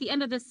 we at the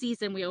end of the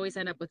season we always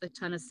end up with a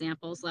ton of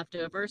samples left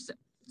over.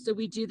 So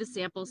we do the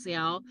sample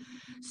sale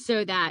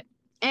so that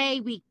A,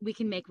 we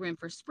can make room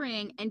for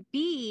spring, and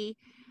B,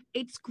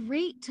 it's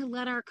great to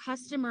let our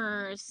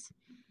customers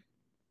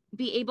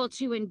be able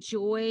to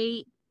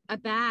enjoy a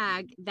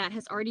bag that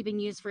has already been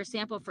used for a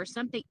sample for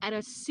something at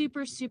a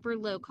super, super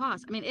low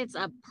cost. I mean, it's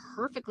a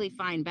perfectly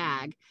fine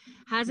bag,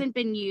 hasn't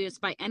been used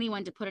by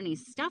anyone to put any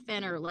stuff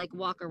in or like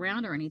walk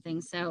around or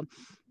anything. So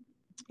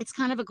it's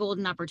kind of a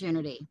golden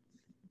opportunity.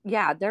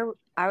 Yeah,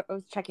 I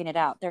was checking it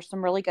out. There's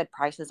some really good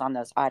prices on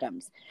those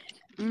items.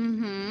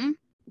 Mm-hmm.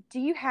 Do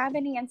you have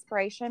any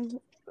inspiration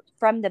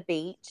from the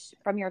beach,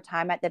 from your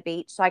time at the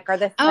beach? Like, are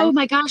the Oh sun?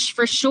 my gosh,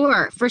 for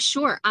sure, for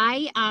sure.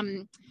 I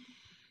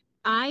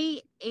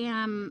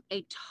am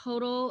a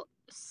total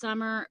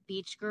summer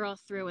beach girl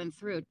through and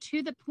through,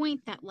 to the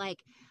point that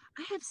like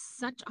I have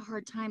such a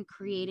hard time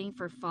creating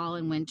for fall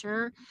and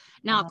winter.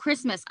 Now, Uh-huh.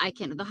 Christmas,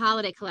 the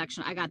holiday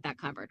collection, I got that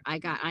covered.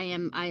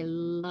 I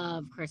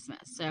love Christmas.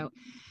 So,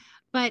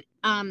 but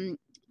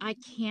I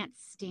can't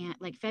stand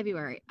like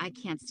February. I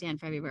can't stand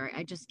February.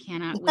 I just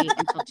cannot wait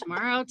until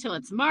tomorrow till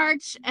it's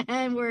March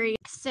and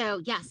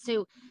so yeah,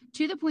 so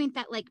to the point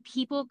that like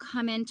people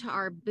come into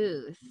our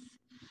booth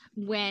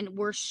when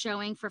we're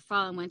showing for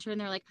fall and winter and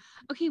they're like,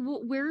 okay,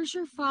 well, where's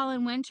your fall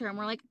and winter? And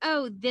we're like,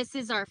 oh, this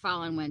is our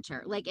fall and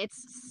winter. Like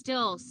it's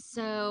still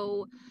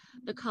so,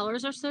 the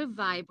colors are so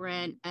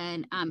vibrant.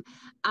 And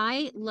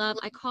I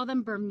call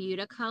them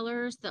Bermuda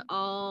colors,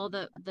 all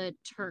the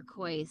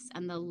turquoise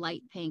and the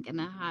light pink and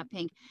the hot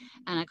pink.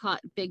 And I call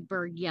it big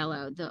bird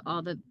yellow,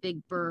 all the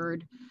big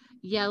bird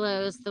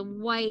yellows, the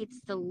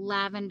whites, the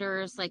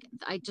lavenders. Like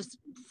I just,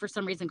 for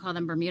some reason, call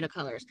them Bermuda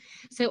colors.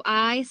 So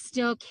I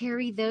still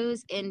carry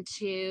those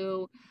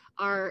into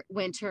our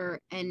winter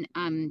and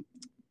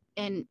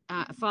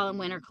fall and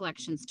winter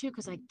collections too,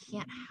 because I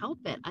can't help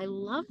it. I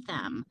love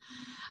them.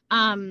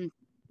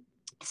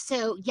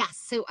 So yes,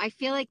 so I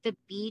feel like the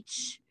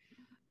beach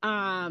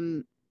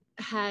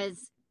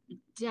has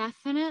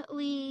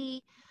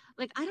definitely,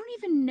 like, I don't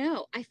even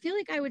know. I feel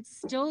like I would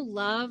still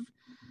love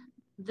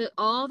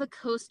all the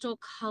coastal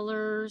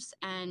colors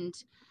and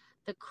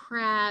the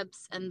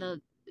crabs and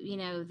the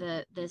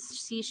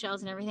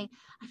seashells and everything.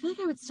 I feel like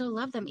I would still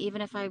love them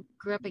even if I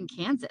grew up in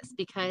Kansas,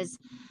 because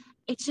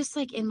it's just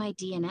like in my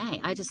DNA.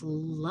 I just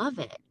love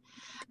it.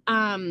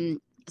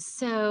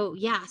 So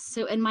yeah,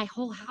 and my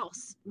whole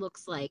house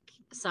looks like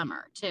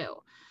summer too.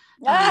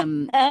 Well, I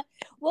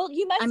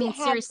mean,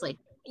 seriously.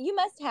 you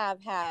must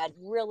have had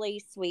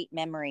really sweet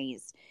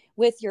memories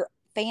with your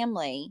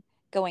family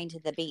going to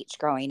the beach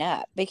growing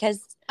up,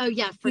 because Oh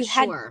yeah, for you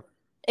had sure.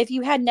 if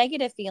you had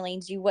negative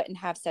feelings, you wouldn't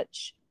have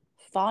such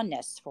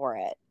fondness for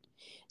it.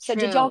 So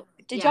True.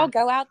 did Yeah. y'all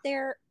go out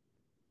there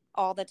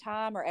all the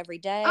time or every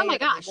Oh day my or every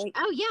gosh. week?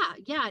 Oh yeah.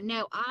 Yeah.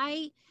 No,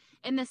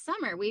 in the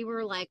summer, we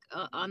were like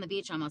on the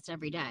beach almost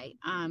every day.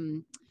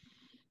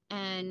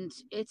 And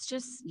it's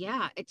just,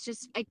 yeah,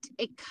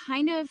 it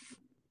kind of,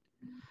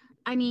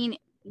 I mean,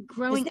 Is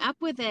growing it up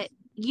with it,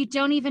 you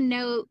don't even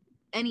know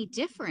any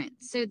different.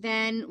 So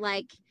then,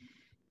 like,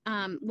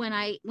 when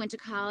I went to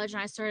college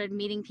and I started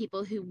meeting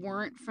people who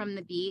weren't from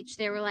the beach,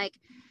 they were like,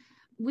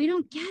 we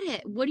don't get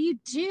it. What do you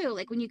do?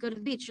 Like when you go to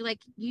the beach, you're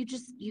like, you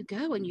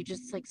go and you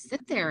just like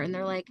sit there, and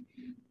they're like,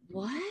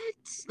 what?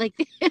 Like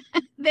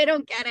they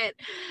don't get it.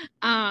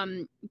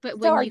 But so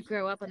when are you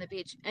grow up on the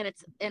beach and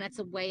it's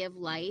a way of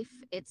life,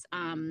 it's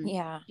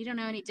yeah. you don't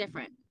know any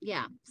different.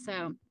 Yeah.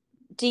 So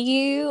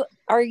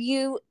Are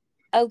you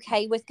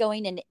okay with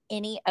going in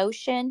any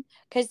ocean?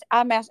 Because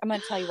I'm going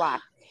to tell you why.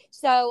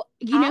 So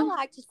you I know,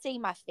 like to see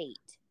my feet.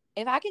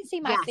 If I can see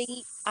my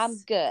feet, I'm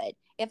yes. good.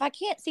 If I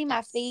can't see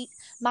my feet,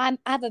 Yes.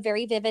 I have a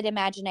very vivid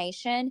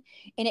imagination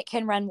and it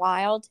can run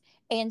wild.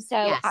 And so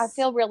I Yes.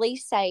 feel really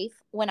safe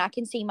when I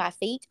can see my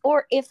feet,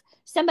 or if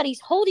somebody's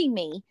holding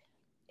me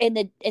in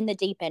the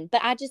deep end,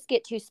 but I just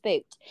get too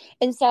spooked.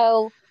 And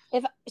so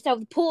if so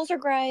the pools are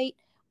great,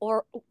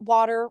 or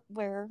water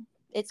where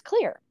it's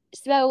clear.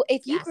 So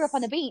if you grew up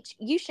on the Yes. beach,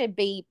 you should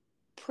be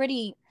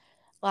pretty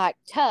like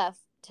tough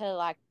to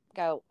like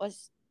go,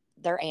 was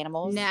they're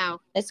animals.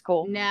 No, It's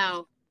cool.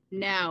 no,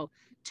 no.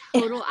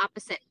 Total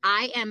opposite.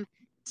 I am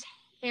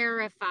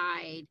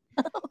terrified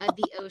of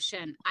the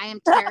ocean. I am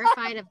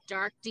terrified of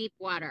dark, deep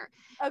water.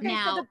 Okay,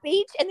 so the Now,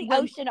 beach and the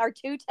when ocean are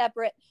two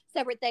separate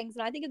things.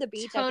 When I think of the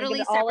beach, I think of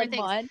totally it all separate in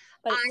things. one,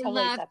 but it's I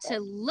totally love separate. to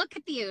look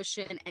at the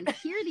ocean and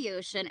hear the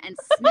ocean and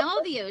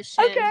smell the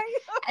ocean Okay,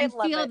 I and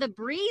love feel it. the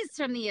breeze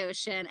from the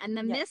ocean and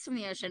the Yes. mist from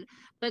the ocean.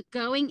 But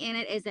going in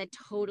it is a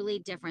totally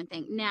different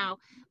thing. Now,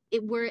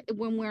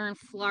 when we're in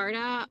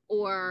Florida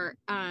or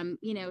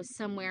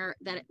somewhere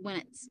that when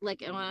it's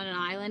like on an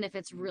island, if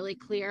it's really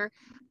clear,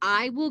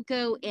 I will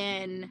go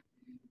in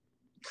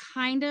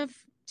kind of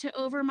to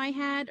over my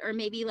head, or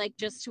maybe like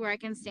just to where I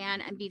can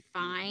stand and be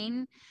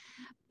fine.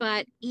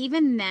 But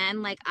even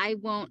then, like I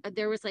won't,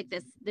 there was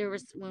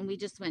when we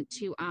just went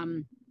to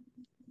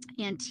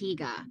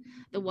Antigua,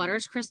 the water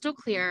is crystal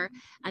clear,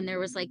 and there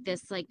was like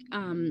this like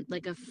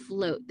a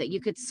float that you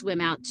could swim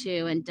out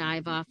to and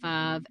dive off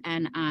of.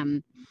 And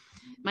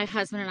my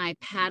husband and I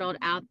paddled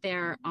out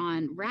there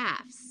on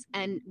rafts.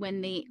 And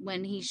when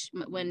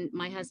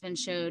my husband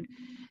showed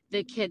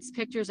the kids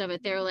pictures of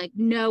it, they were like,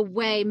 no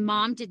way,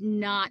 mom did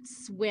not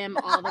swim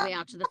all the way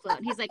out to the float.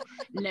 And he's like,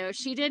 no,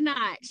 she did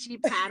not. She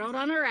paddled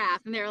on a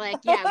raft. And they're like,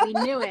 yeah, we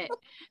knew it.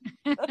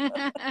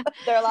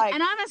 They're like,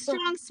 And I'm a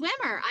strong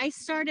swimmer. I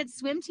started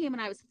swim team when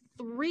I was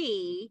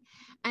 3,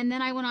 and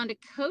then I went on to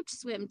coach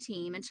swim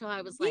team until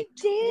I was you like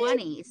did?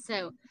 20.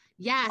 So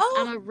yes,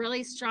 I'm Oh, a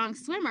really strong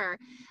swimmer.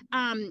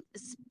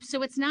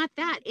 So it's not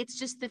that, it's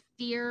just the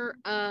fear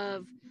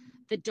of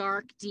the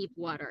dark, deep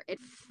water. It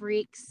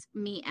freaks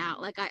me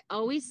out. Like I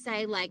always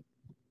say, like,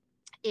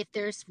 if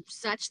there's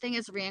such thing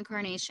as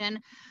reincarnation,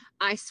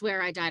 I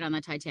swear I died on the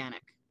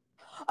Titanic.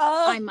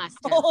 oh. I must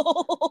have,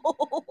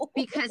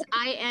 because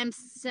I am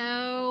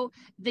so,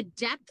 the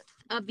depth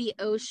of the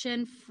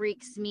ocean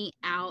freaks me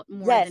out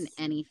more than Yes.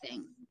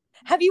 anything.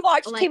 Have you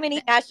watched too Like,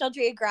 many National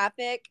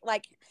Geographic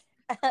like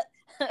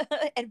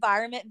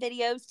environment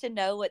videos to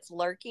know what's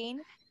lurking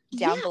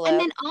yeah, down and below?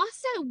 then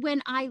also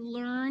when I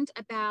learned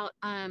about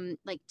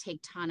like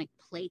tectonic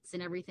plates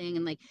and everything,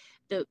 and like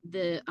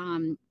the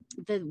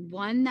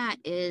one that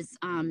is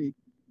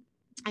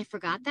I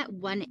forgot that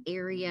one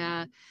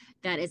area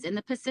that is in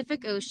the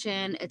Pacific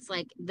Ocean. It's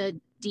like the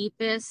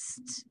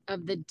deepest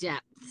of the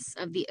depths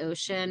of the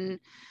ocean,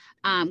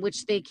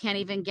 which they can't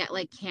even get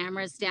like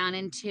cameras down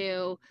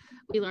into.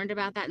 We learned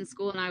about that in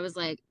school, and I was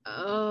like,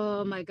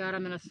 oh my God,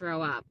 I'm going to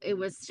throw up. It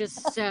was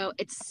just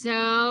it's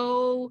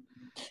so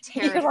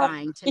You're like,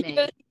 terrifying to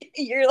me.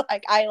 you're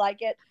like, I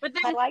like it. But I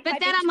then, like but my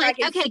then beach I'm where I like,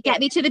 can okay, see get it.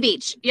 me to the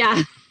beach.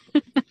 Yeah.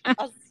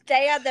 I'll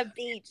stay on the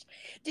beach.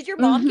 Did your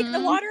mom get in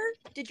the water?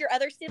 Did your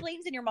other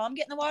siblings and your mom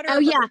get in the water? Oh,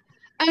 yeah.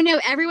 Oh, no,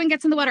 everyone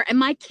gets in the water. And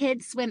my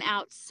kids swim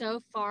out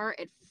so far,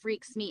 it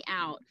freaks me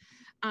out.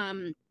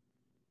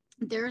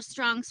 They're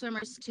strong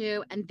swimmers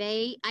too, and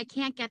I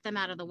can't get them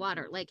out of the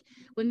water. Like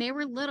when they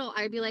were little,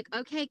 I'd be like,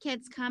 okay,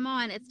 kids, come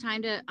on. It's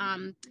time to,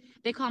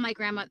 they call my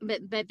grandma,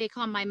 but they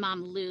call my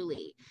mom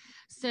Luli.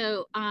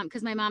 So,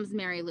 cause my mom's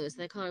Mary Lou, so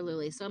they call her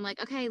Luli. So I'm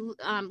like, okay,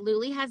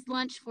 Luli has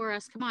lunch for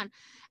us. Come on.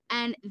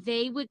 And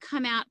they would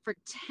come out for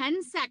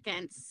 10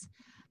 seconds.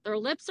 Their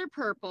lips are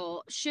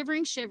purple,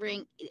 shivering,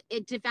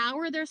 it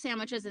devour their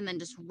sandwiches and then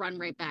just run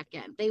right back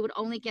in. They would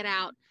only get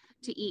out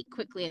to eat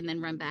quickly and then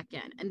run back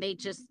in, and they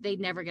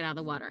never get out of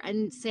the water.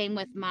 And same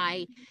with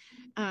my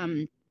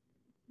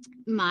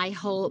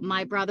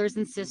my brothers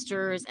and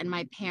sisters and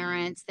my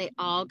parents, they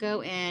all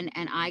go in,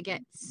 and I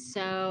get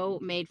so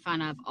made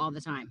fun of all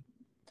the time.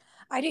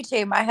 I do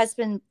too. My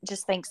husband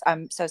just thinks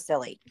I'm so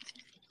silly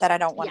that I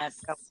don't want to Yes.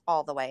 go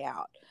all the way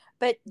out.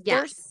 But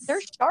Yes.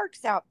 there's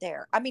sharks out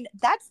there. I mean,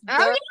 that's Oh,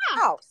 their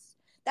yeah. house.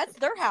 That's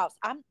their house.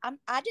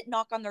 I didn't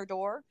knock on their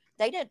door.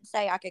 They didn't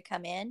say I could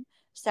come in.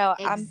 So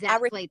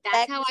Exactly.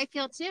 That's how I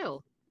feel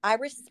too. I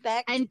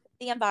respect And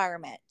the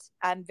environment.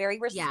 I'm very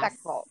yes.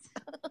 respectful.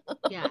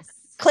 Yes.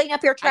 Clean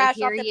up your I trash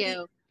hear off the beach.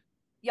 you.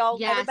 Y'all,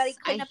 Yes, everybody I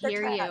clean up their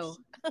hear trash. you.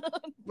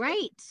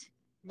 Right.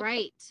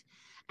 Right.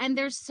 And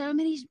there's so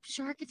many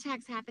shark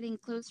attacks happening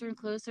closer and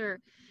closer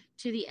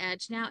to the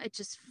edge now. It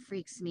just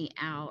freaks me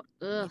out.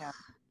 Ugh. Yeah.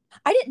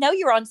 I didn't know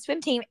you were on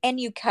swim team and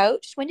you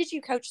coached. When did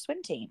you coach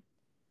swim team?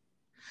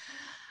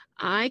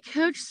 I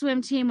coached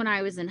swim team when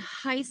I was in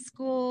high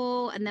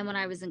school, and then when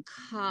I was in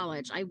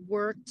college, I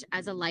worked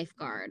as a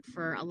lifeguard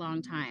for a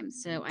long time.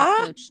 So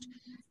I coached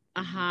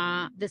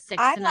the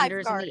 6 I and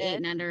unders and the 8 lifeguarded.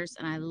 and unders,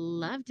 and I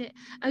loved it.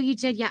 Oh, you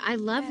did? Yeah, I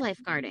love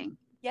lifeguarding.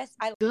 Yes,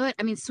 Good.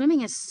 I mean,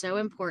 swimming is so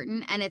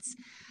important, and it's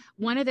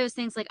one of those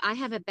things. Like, I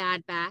have a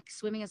bad back.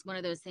 Swimming is one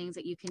of those things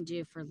that you can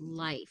do for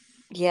life.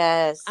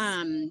 yes.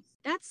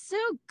 That's so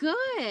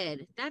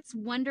good. That's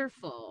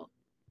wonderful.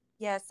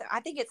 Yes, I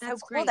think it's so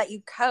That's cool great. that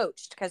you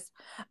coached because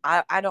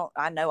I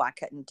know I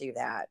couldn't do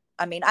that.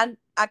 I mean,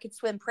 I could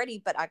swim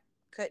pretty, but I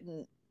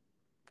couldn't.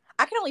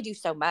 I can only do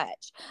so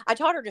much. I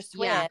taught her to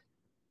swim, Yeah.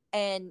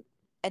 and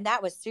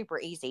that was super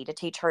easy to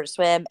teach her to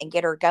swim and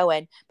get her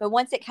going. But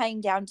once it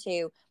came down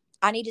to,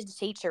 I needed to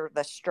teach her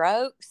the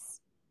strokes.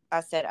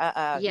 I said,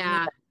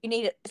 Yeah. you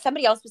need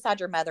somebody else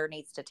besides your mother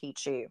needs to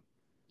teach you.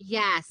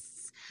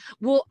 Yes.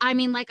 Well, I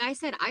mean, like I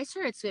said, I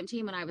started swim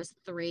team when I was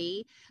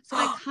 3. So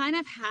I kind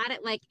of had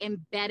it like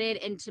embedded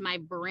into my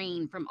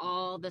brain from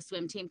all the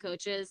swim team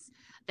coaches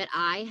that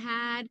I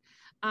had.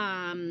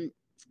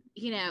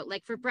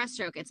 Like for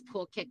breaststroke, it's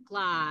pull, kick,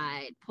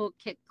 glide, pull,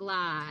 kick,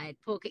 glide,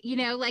 pull, kick,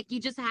 like you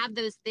just have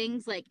those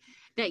things like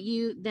that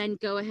you then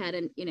go ahead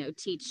and,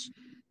 teach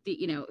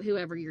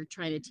whoever you're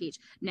trying to teach.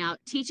 Now,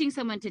 teaching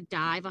someone to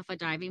dive off a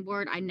diving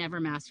board, I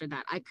never mastered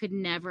that. I could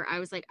never. I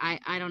was like,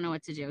 I don't know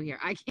what to do here.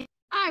 I can't.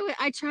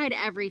 I tried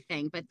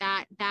everything, but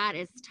that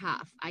is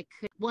tough. I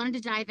wanted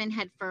to dive in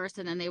head first,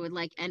 and then they would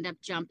like end up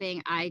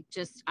jumping. I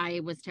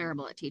was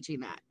terrible at teaching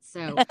that.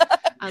 So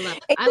I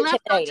left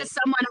that to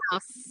someone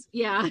else.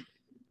 Yeah.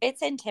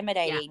 It's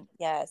intimidating.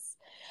 Yeah. Yes.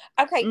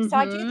 Okay. So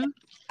I'm going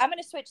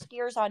to switch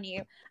gears on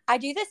you. I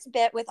do this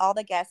bit with all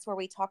the guests where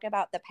we talk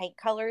about the paint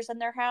colors in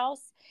their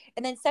house.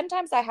 And then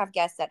sometimes I have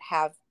guests that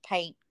have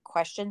paint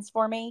questions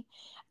for me.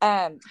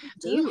 Do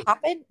you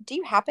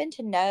happen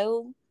to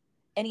know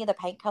any of the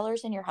paint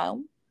colors in your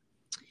home?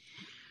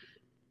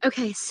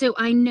 Okay, so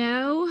I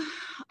know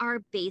our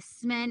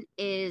basement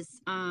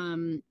is I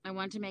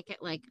want to make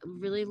it like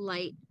really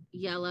light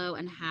yellow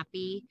and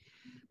happy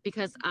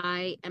because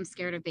I am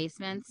scared of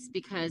basements,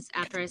 because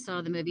after I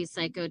saw the movie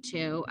Psycho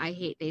 2, I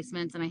hate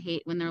basements and I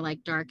hate when they're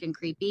like dark and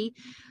creepy.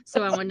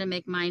 So I wanted to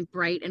make mine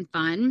bright and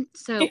fun.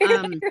 So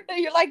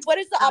you're like, what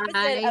is the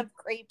opposite of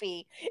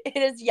creepy? It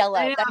is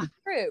yellow. That's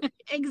true.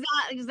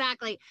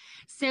 Exactly.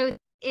 So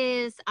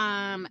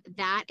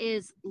that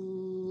is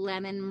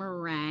lemon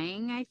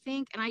meringue, I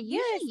think, and I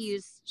usually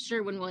use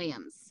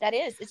Sherwin-Williams. That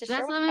is, it's a so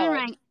that's Sherwin lemon color.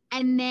 meringue.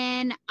 And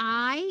then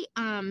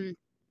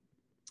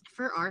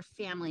for our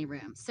family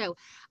room. So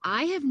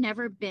I have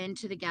never been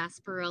to the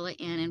Gasparilla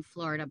Inn in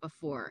Florida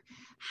before.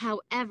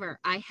 However,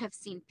 I have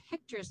seen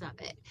pictures of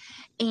it,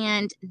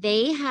 and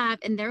they have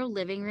in their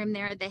living room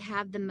there, they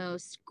have the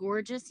most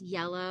gorgeous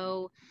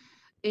yellow.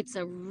 It's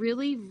a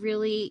really,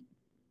 really,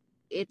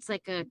 it's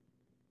like a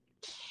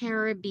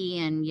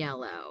Caribbean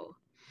yellow.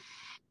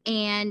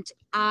 And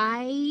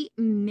I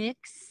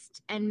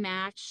mixed and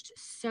matched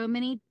so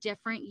many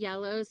different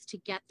yellows to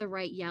get the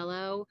right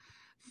yellow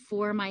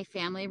for my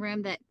family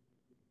room that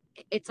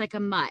it's like a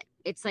mutt.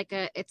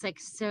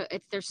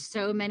 There's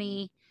so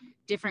many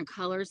different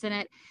colors in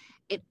it.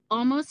 It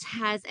almost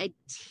has a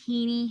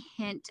teeny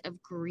hint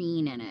of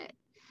green in it.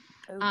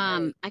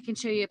 Okay. I can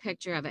show you a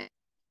picture of it.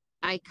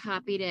 I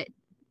copied it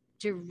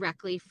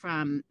directly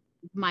from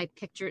my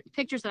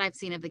pictures that I've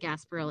seen of the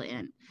Gasparilla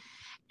Inn.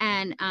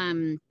 And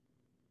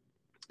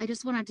I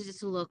just wanted to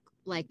just look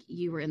like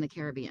you were in the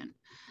Caribbean.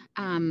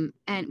 And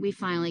we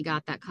finally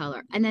got that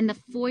color. And then the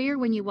foyer,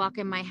 when you walk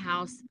in my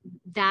house,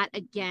 that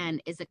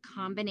again is a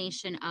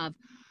combination of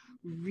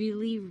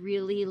really,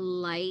 really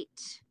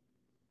light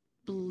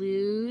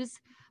blues,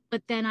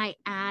 but then I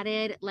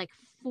added like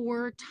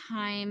 4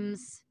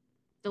 times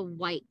the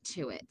white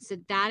to it. So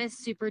that is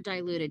super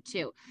diluted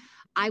too.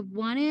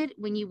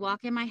 When you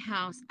walk in my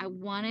house, I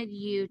wanted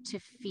it to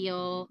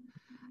feel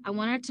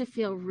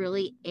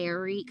really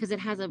airy because it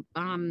has a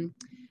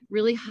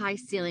really high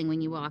ceiling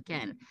when you walk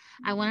in.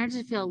 I wanted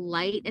it to feel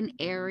light and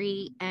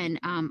airy and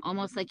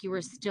almost like you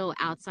were still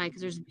outside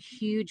because there's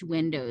huge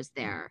windows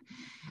there.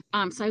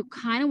 So I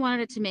kind of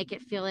wanted it to make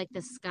it feel like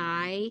the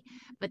sky,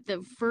 but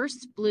the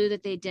first blue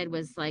that they did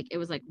was like, it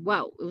was like,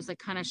 whoa, it was like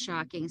kind of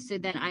shocking. So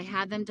then I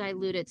had them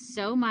dilute it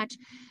so much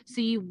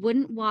so you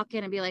wouldn't walk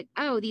in and be like,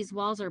 oh, these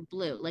walls are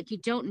blue. Like you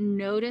don't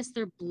notice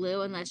they're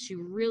blue unless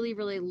you really,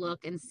 really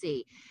look and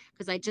see.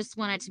 Because I just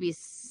want it to be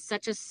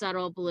such a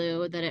subtle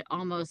blue that it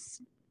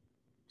almost,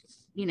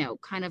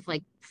 kind of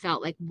like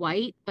felt like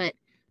white, but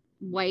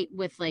white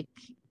with like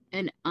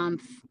an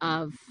umph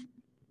of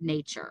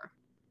nature.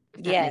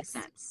 If that makes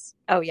Yes. sense.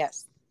 Oh,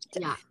 yes.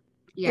 Yeah.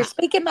 You're Yeah.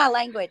 speaking my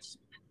language.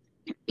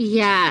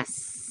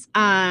 Yes.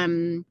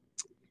 And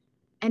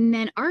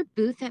then our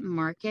booth at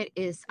Market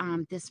is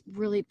this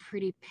really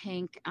pretty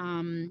pink.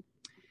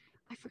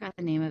 I forgot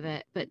the name of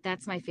it, but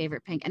that's my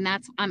favorite pink. And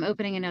I'm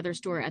opening another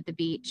store at the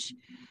beach.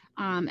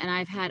 And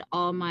I've had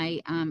all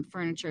my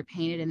furniture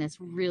painted in this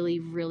really,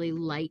 really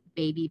light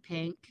baby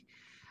pink.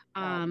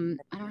 I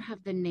don't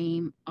have the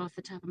name off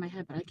the top of my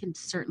head, but I can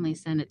certainly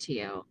send it to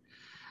you.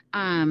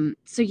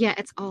 So yeah,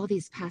 it's all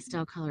these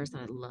pastel colors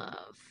that I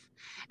love.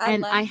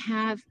 And I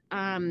have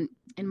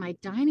in my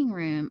dining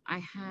room, I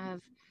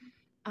have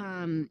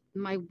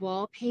my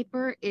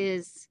wallpaper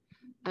is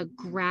a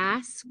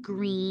grass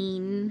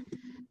green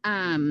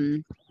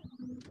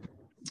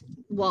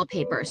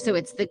wallpaper. So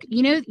it's the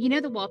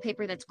the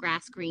wallpaper that's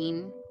grass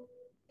green.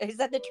 Is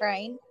that the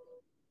train?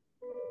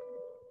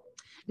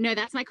 No,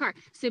 that's my car.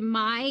 So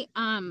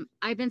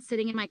I've been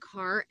sitting in my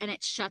car and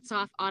it shuts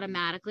off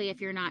automatically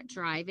if you're not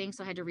driving.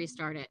 So I had to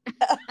restart it.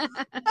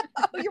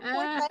 Oh, your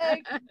poor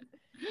thing.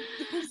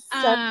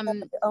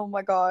 Oh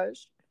my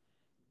gosh.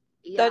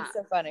 Yeah. That's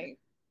so funny.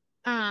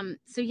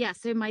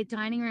 So my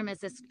dining room is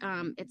this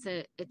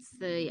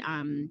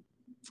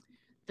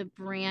the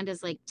brand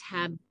is like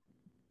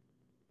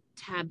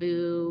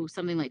Taboo,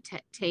 something like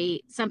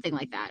something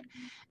like that.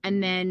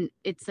 And then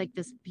it's like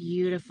this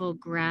beautiful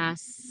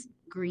grass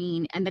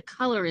green, and the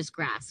color is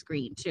grass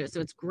green too. So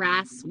it's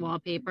grass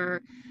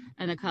wallpaper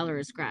and the color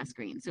is grass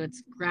green. So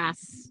it's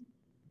grass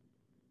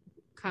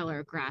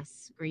color,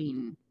 grass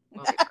green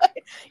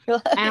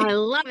wallpaper. And I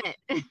love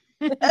it.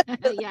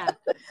 Yeah.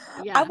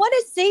 I want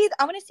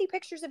to see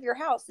pictures of your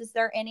house. Is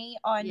there any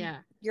on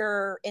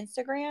your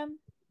Instagram?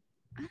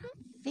 I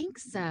don't think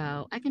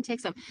so. I can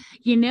take some.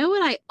 You know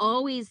what I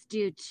always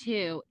do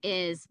too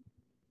is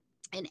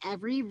in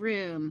every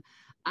room,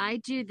 I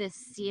do the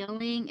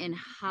ceiling in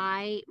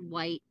high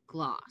white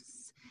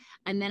gloss.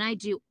 And then I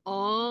do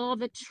all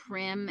the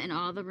trim in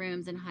all the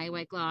rooms in high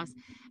white gloss.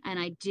 And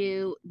I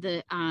do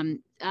the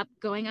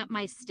going up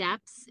my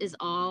steps is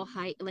all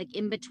high, like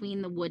in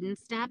between the wooden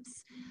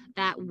steps,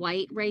 that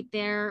white right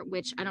there,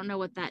 which I don't know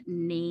what that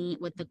name,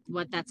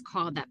 what that's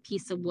called, that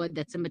piece of wood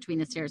that's in between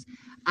the stairs.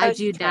 I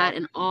do that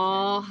in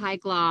all high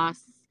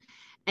gloss.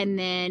 And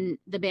then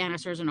the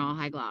banisters in all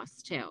high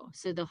gloss too.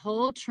 So the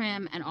whole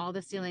trim and all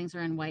the ceilings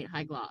are in white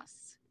high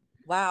gloss.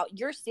 Wow,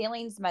 your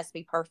ceilings must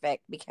be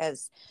perfect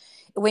because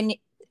when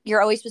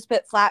you're always supposed to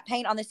put flat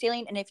paint on the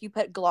ceiling, and if you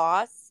put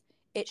gloss,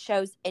 it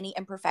shows any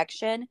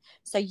imperfection.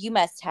 So you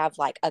must have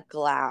like a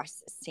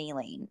glass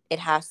ceiling. It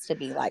has to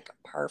be like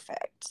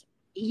perfect.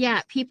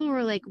 Yeah, people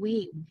were like,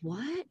 "Wait,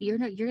 what? You're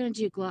gonna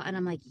do gloss?" And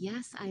I'm like,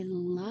 "Yes, I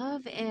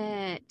love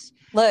it."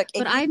 Look,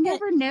 but I've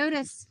never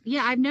noticed.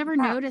 Yeah, I've never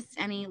noticed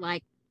any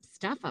like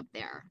stuff up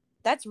there.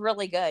 That's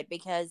really good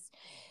because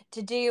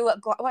to do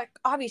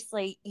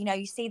obviously,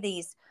 you see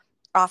these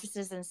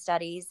offices and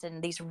studies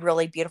and these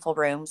really beautiful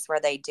rooms where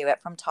they do it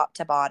from top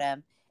to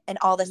bottom and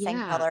all the same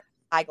color.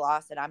 high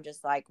gloss and I'm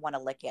just like, want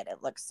to lick it.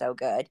 It looks so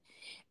good.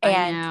 I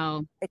And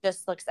know. it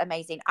just looks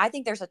amazing. I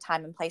think there's a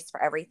time and place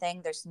for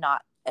everything. There's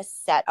not a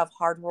set of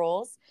hard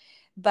rules,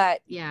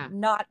 but Yeah.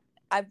 not,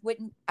 I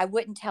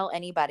wouldn't tell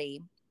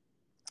anybody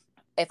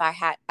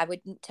I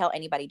wouldn't tell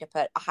anybody to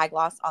put a high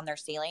gloss on their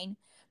ceiling,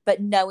 but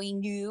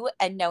knowing you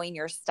and knowing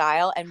your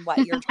style and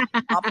what you're trying to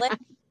accomplish,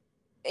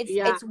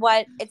 Yeah.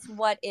 it's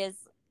what is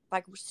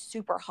like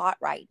super hot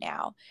right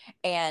now.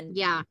 And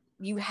Yeah.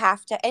 you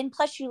have to, and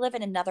plus you live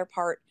in another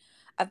part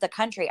of the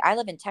country. I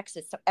live in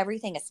Texas, so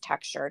everything is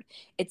textured.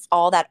 It's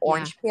all that Yeah.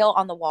 orange peel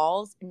on the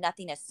walls.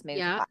 Nothing is smooth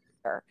Yeah.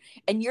 plaster.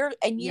 And you are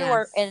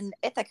Yes. in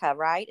Ithaca,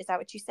 right? Is that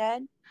what you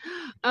said?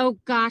 Oh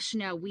gosh,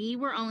 no. We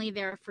were only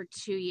there for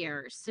 2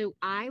 years. So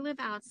I live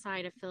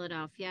outside of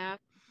Philadelphia.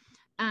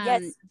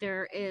 Yes.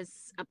 There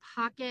is a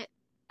pocket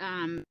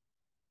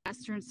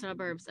western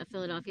suburbs of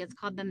Philadelphia. It's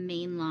called the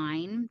Main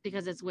Line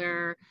because it's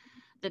where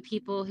the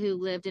people who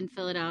lived in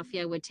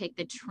Philadelphia would take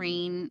the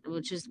train,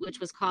 which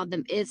was called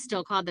the is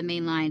still called the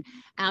Main Line,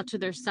 out to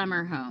their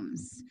summer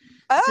homes.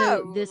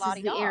 So Oh, this la is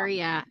di the da.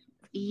 area.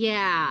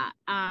 Yeah.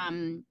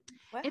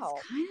 It's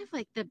Well, kind of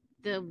like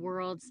the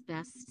world's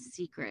best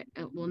secret.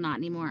 Well, not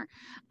anymore.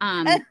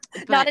 not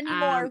But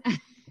anymore.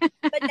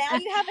 But now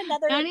you have not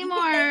another. You can name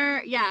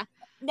anymore. Yeah.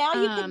 now.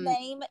 Um,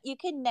 You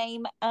can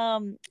name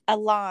a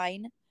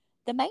line,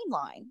 the main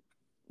line.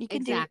 You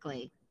can do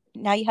exactly.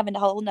 now. You have a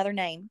whole another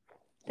name,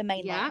 the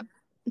main Yep.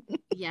 line.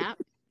 Yep.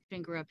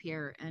 And grew up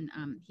here, and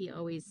he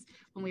always,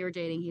 when we were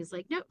dating, he's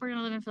like, nope, we're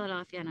gonna live in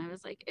Philadelphia. And I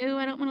was like, ooh,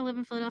 I don't want to live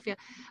in Philadelphia.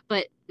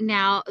 But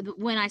now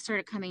when I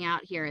started coming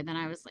out here, then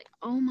I was like,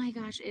 oh my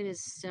gosh, it is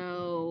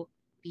so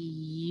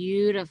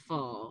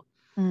beautiful.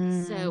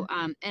 So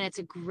Mm. and it's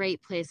a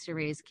great place to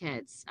raise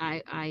kids.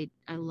 I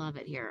love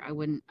it here. I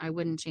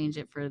wouldn't change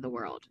it for the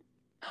world.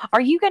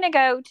 Are you going to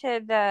go to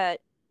the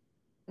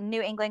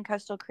New England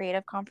Coastal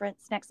Creative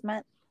Conference next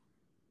month?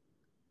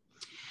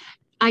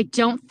 I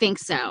don't think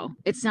so.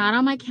 It's not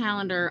on my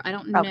calendar. I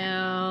don't Okay.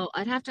 know.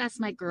 I'd have to ask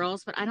my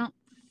girls, but I don't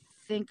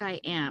think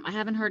I am. I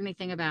haven't heard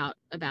anything about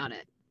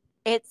it.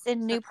 It's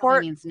in So that probably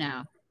Newport. means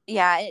no.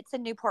 Yeah, it's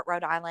in Newport,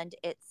 Rhode Island.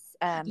 It's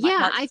like Yeah,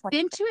 March I've 20th.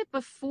 been to it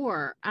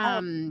before. Oh,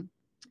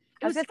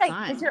 It I was was gonna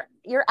say because fun.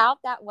 you're out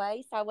that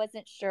way, so I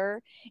wasn't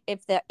sure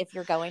if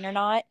you're going or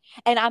not.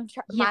 And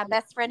Yeah. my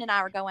best friend and I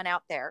are going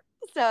out there,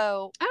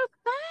 so Oh,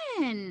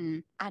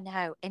 fun. I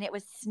know. And it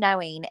was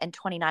snowing and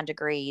 29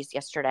 degrees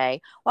yesterday.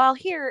 While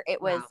here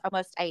it was Wow.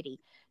 almost 80.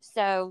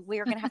 So we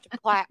are gonna have to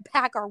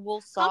pack our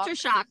wool Culture socks.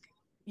 shock.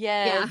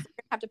 Yes, Yeah. we're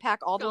gonna have to pack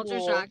all the Culture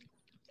wool. shock.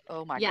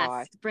 Oh my Yes.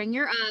 gosh. Bring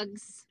your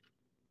Uggs.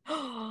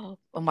 Oh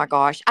my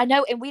gosh. I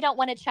know, and we don't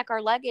want to check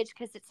our luggage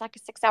because it's like a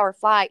 6 hour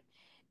flight.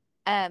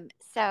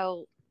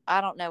 So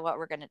I don't know what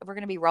we're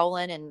gonna be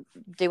rolling and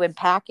doing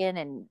packing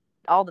and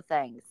all the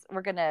things.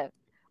 What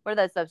are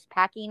those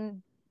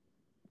packing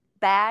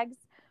bags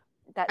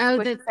that Oh,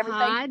 the squishes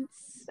everything?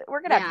 pods.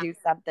 We're gonna have to Yeah. do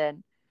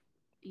something.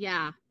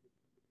 Yeah.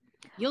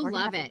 You'll We're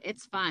gonna love have to. it.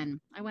 It's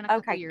fun. I went a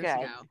couple Okay, years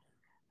good. ago.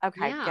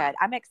 Okay, Yeah. good.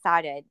 I'm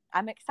excited.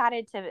 I'm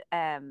excited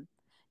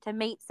to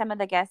meet some of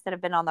the guests that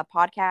have been on the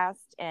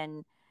podcast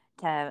and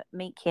to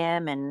meet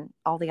Kim and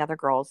all the other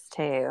girls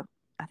too.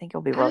 I think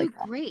it'll be really Oh,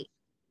 fun. great.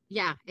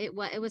 Yeah, it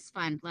was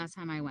fun last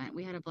time I went.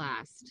 We had a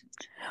blast.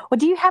 Well,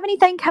 do you have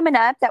anything coming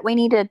up that we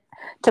need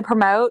to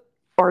promote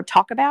or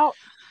talk about?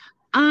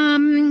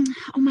 Oh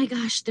my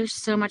gosh, there's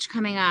so much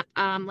coming up.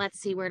 Let's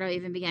see, where do I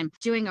even begin?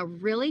 Doing a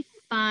really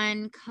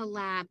fun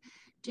collab.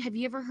 Have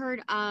you ever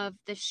heard of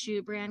the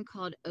shoe brand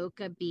called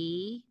Oka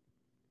B?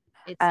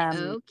 It's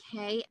Um,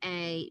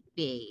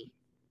 OKAB.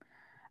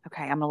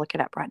 okay, I'm gonna look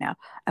it up right now.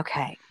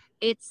 Okay.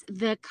 It's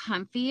the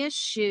comfiest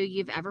shoe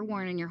you've ever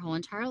worn in your whole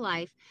entire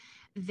life.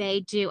 They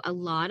do a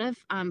lot of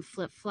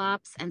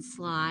flip-flops and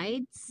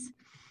slides,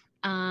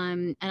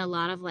 and a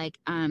lot of like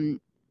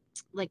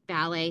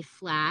ballet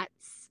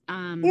flats.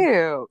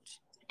 Cute.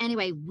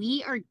 Anyway,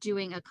 we are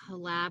doing a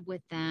collab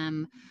with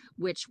them,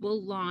 which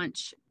will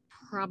launch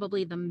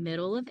probably the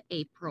middle of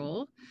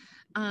April.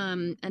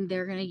 And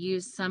they're going to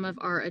use some of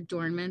our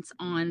adornments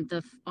on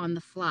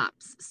the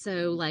flops.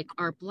 So like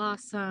our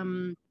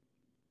blossom,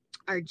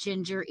 our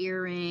ginger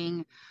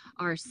earring,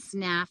 our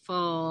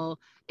snaffle.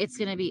 It's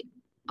going to be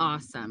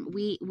awesome.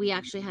 We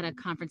actually had a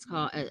conference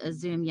call, a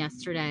Zoom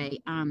yesterday,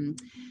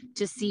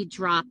 to see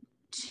drop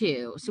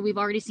two. So we've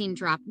already seen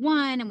drop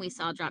one and we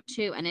saw drop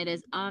two, and it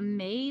is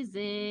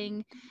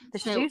amazing. The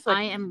So shoes look.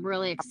 I am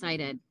really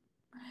excited.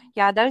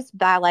 Yeah, those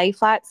ballet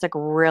flats look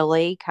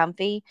really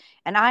comfy.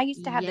 And I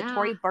used to have the Yeah.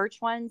 Tory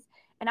Burch ones,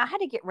 and I had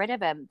to get rid of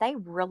them. They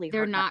really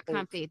They're hurt my not feet.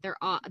 comfy. They're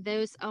all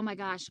those. Oh my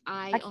gosh.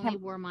 I I only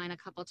can't. wore mine a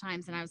couple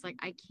times and I was like,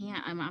 I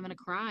can't. I'm going to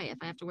cry if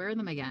I have to wear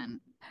them again.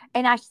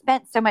 And I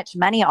spent so much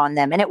money on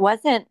them, and it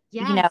wasn't,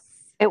 Yes.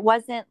 it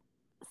wasn't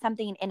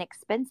something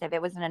inexpensive.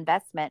 It was an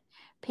investment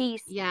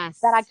piece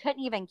that I Yes.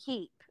 couldn't even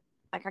keep.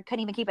 Like I couldn't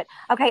even keep it.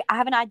 Okay, I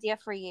have an idea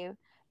for you.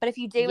 But if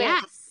you do it,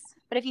 Yes.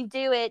 but if you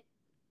do it,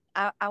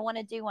 I want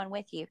to do one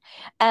with you.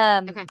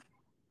 Um, Okay.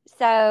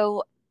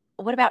 so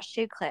what about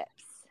shoe clips?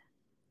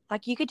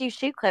 Like you could do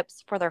shoe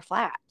clips for their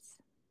flats.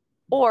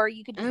 Or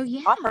you could Oh just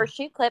yeah. offer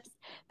shoe clips,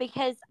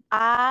 because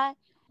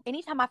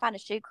anytime I find a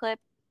shoe clip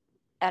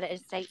at an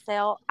estate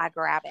sale, I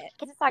grab it,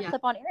 because it's like Yeah.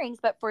 clip-on earrings,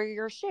 but for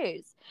your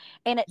shoes.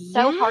 And it's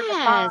so hard to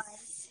find.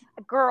 Yes.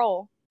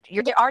 Girl,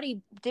 you're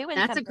already doing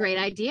That's a something. great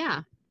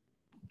idea.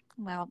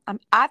 Well,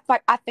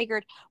 I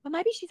figured, well,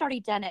 maybe she's already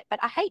done it, but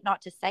I hate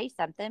not to say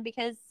something,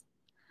 because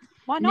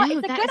why not? No,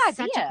 It's a that good is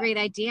such a idea. great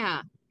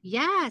idea.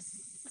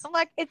 Yes. I'm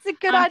like, it's a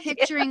good I'm idea.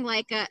 picturing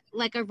like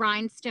a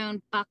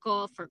rhinestone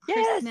buckle for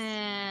Yes,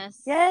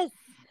 Christmas. yes,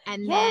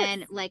 And yes.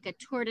 then like a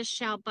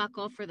tortoiseshell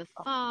buckle for the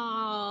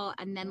fall,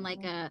 and then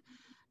like an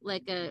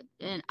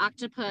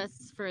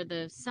octopus for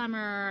the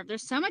summer.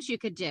 There's so much you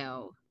could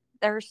do.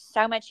 There's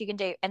so much you can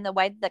do, and the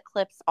way the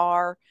clips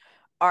are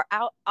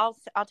out. I'll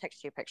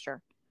text you a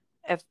picture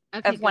of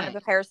Okay, one of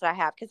good. the pairs that I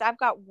have, because I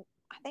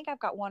think I've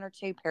got one or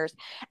two pairs,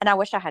 and I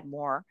wish I had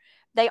more.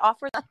 They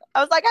offer. I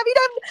was like, have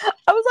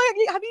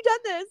you done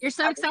this? You're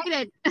so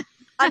excited.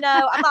 I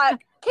know. I'm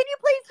like, can you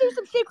please do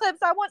some shoe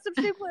clips? I want some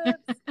shoe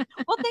clips.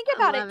 Well, think I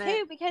about it love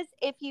too, because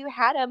if you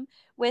had them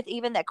with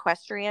even the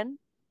equestrian,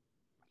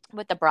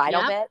 with the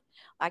bridal Yep. bit,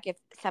 like if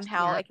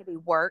somehow Yep. it could be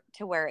worked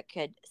to where it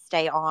could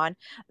stay on.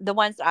 The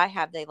ones that I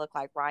have, they look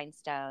like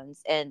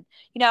rhinestones, and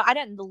I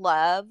didn't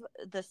love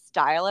the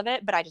style of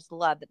it, but I just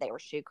loved that they were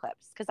shoe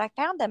clips, because I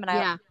found them, and I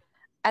Yeah.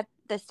 at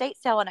the estate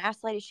sale, and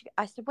asked the lady.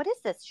 I said, "What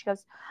is this?" She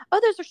goes, "Oh,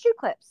 those are shoe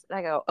clips." And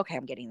I go, "Okay,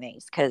 I'm getting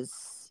these,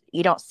 because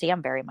you don't see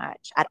them very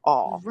much at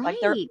all. Like,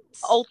 they're Right.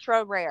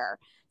 ultra rare.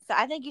 So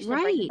I think you should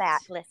bring them Right.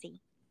 back,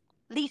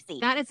 Lisi.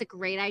 That is a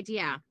great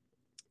idea.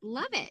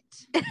 Love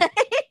it.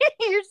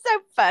 You're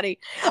so funny.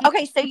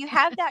 Okay, so you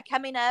have that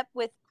coming up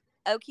with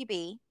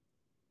OQB,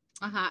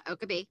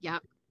 Okay.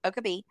 Yep.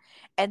 OQB,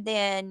 and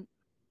then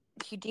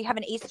do you have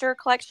an Easter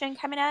collection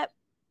coming up,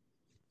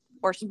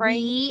 or spring?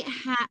 We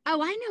have.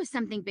 Oh, I know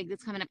something big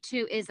that's coming up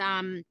too. Is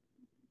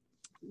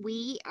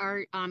we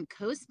are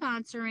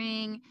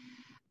co-sponsoring.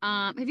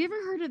 Have you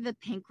ever heard of the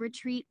Pink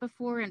Retreat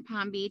before in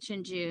Palm Beach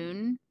in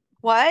June?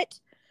 What?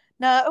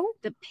 No,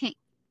 The Pink.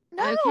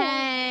 no.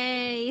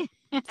 Okay.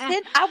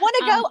 I want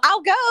to go.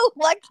 I'll go.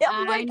 Like, tell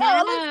me where I to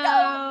go. Let's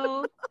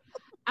go.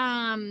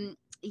 know.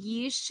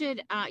 You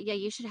should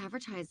you should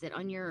advertise it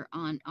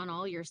on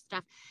all your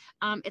stuff.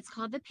 It's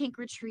called the Pink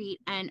Retreat,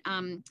 and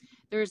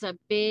there's a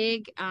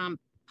big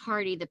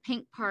party, the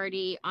Pink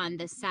Party, on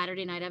the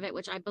Saturday night of it,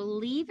 which I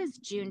believe is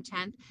June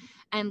 10th,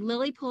 and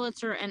Lily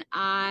Pulitzer and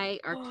I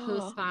are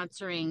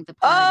co-sponsoring the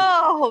party.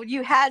 Oh,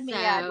 you had me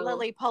at So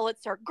Lily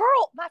Pulitzer.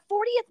 Girl, my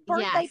 40th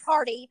birthday yes,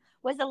 party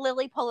was a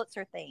Lily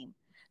Pulitzer theme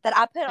that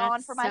I put on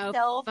that's for so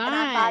myself, and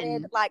I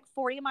invited fun. like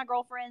 40 of my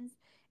girlfriends.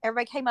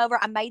 Everybody came over.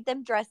 I made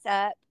them dress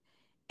up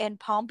in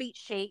Palm Beach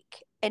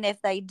chic, and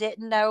if they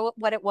didn't know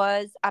what it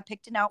was, I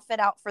picked an outfit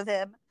out for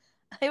them.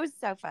 It was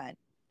so fun.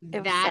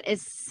 It was so That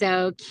is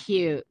so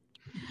cute.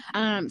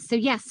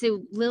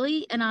 So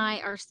Lily and I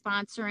are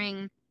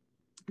sponsoring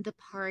the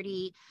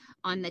party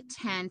on the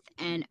 10th,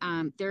 and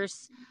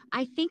there's,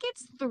 I think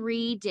it's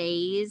 3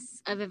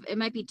 days of, it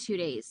might be 2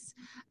 days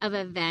of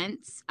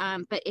events.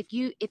 But if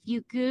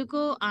you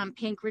Google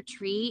Pink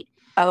Retreat,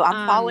 Oh,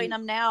 I'm following um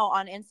them now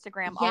on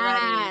Instagram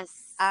already.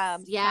 yes,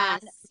 Sign,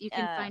 yes, you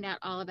can find out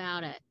all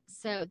about it.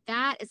 So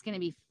that is going to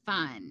be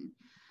fun.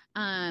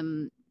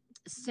 um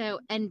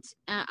and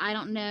I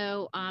don't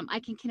know, I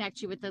can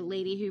connect you with the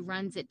lady who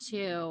runs it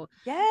too.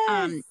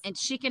 yes. And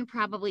she can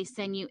probably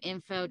send you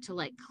info to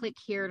like click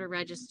here to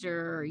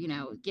register,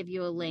 or give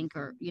you a link,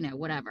 or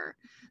whatever.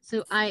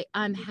 So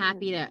I'm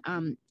happy to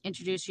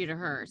introduce you to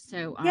her.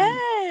 So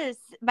Yes,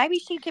 maybe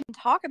she can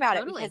talk about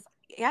it, totally. because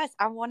yes,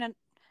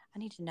 I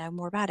need to know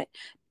more about it.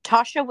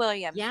 Tasha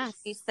Williams,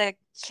 she's Yes. the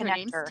Her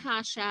name's connector.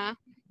 Tasha.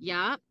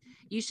 Yep.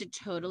 You should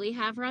totally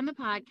have her on the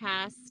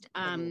podcast.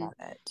 I love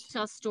it.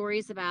 Tell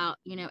stories about,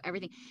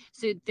 everything.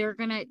 So they're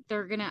gonna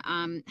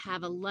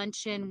have a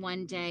luncheon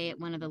one day at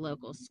one of the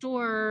local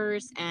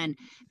stores, and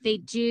they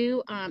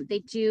do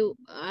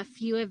a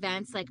few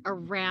events like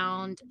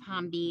around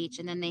Palm Beach,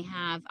 and then they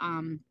have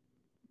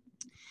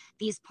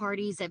these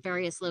parties at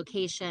various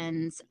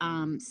locations.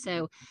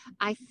 So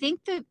I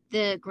think that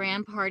the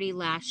grand party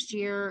last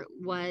year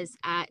was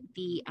at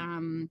the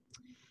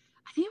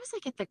I think it was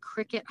like at the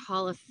Cricket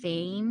Hall of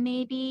Fame,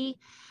 maybe.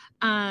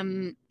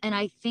 And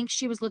I think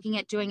she was looking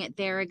at doing it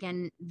there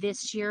again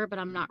this year, but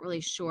I'm not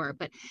really sure.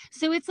 But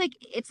so it's like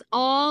it's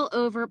all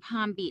over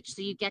Palm Beach,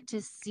 so you get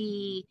to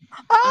see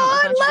a Oh,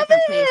 bunch of I love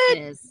different it.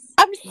 places.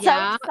 I'm so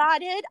Yeah,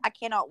 excited. I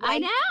cannot I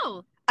wait.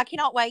 know. I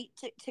cannot wait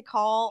to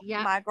call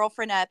Yeah, my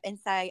girlfriend up and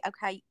say,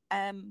 okay,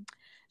 get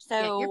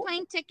your so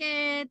plane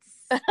tickets.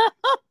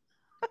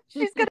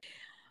 she's gonna.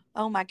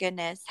 Oh my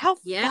goodness, how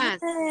Yes,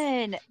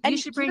 fun! you And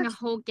should bring a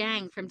whole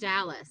gang from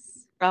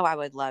Dallas. oh, I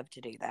would love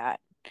to do that.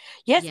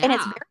 Yes, and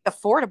it's Yeah. very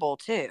affordable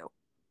too.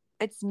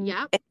 It's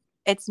Yep.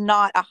 it's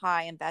not a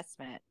high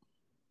investment.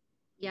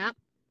 Yep.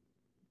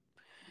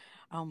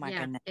 Oh my Yeah.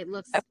 goodness. It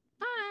looks fun.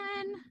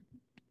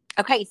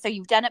 Okay, so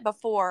you've done it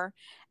before,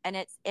 and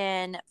it's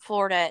in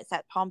Florida. It's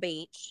at Palm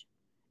Beach,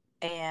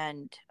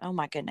 and oh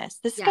my goodness,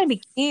 this is going to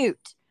be Yes.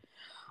 cute.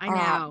 I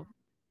know.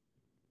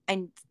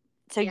 And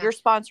So Yeah. you're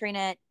sponsoring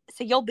it.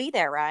 So you'll be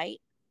there, right?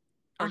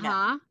 Or no?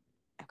 Uh-huh.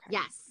 Okay.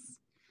 Yes.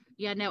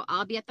 Yeah, no,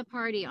 I'll be at the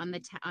party on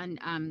the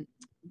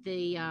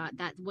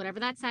that whatever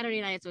that Saturday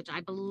night is, which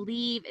I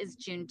believe is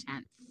June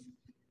 10th.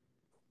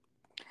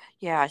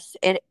 Yes.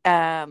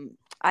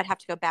 I'd have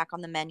to go back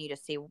on the menu to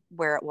see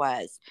where it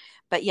was.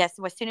 But yes,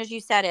 as soon as you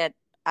said it,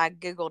 I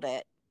Googled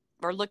it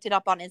or looked it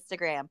up on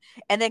Instagram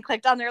and then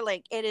clicked on their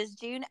link. It is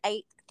June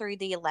 8th through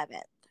the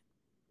 11th.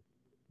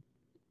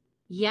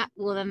 Yeah,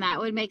 well then that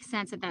would make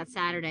sense that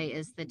Saturday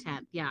is the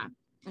 10th. Yeah.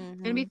 It's gonna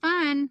Mm-hmm. be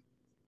fun.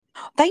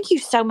 Thank you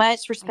so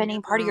much for I know,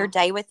 spending part of your girl.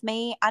 day with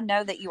me. I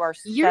know that you are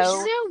You're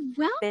so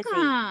so busy,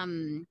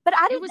 welcome. but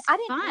It was I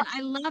didn't. fun.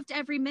 I loved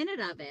every minute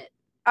of it.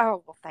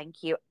 Oh, well,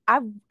 thank you.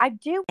 I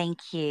do.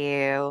 Thank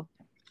you.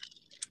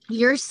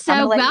 You're I'm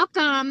gonna so let you.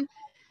 welcome. I'm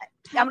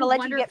Have gonna a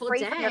let you get wonderful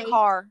free from your day.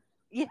 car.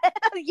 Yeah,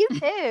 you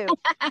too.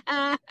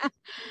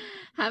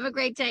 Have a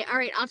great day. All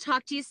right, I'll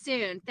talk to you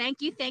soon.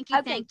 Thank you, thank you,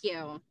 Okay. thank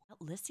you.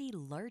 Lisi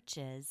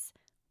Lerch's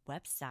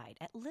website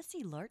at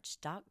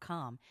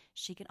lisilerch.com.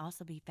 She can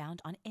also be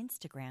found on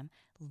Instagram,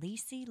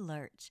 Lisi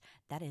Lerch.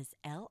 That is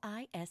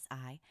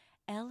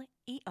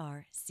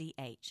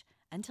LisiLerch.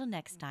 Until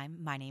next time,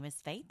 my name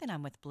is Faith and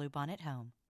I'm with Bluebonnet Home.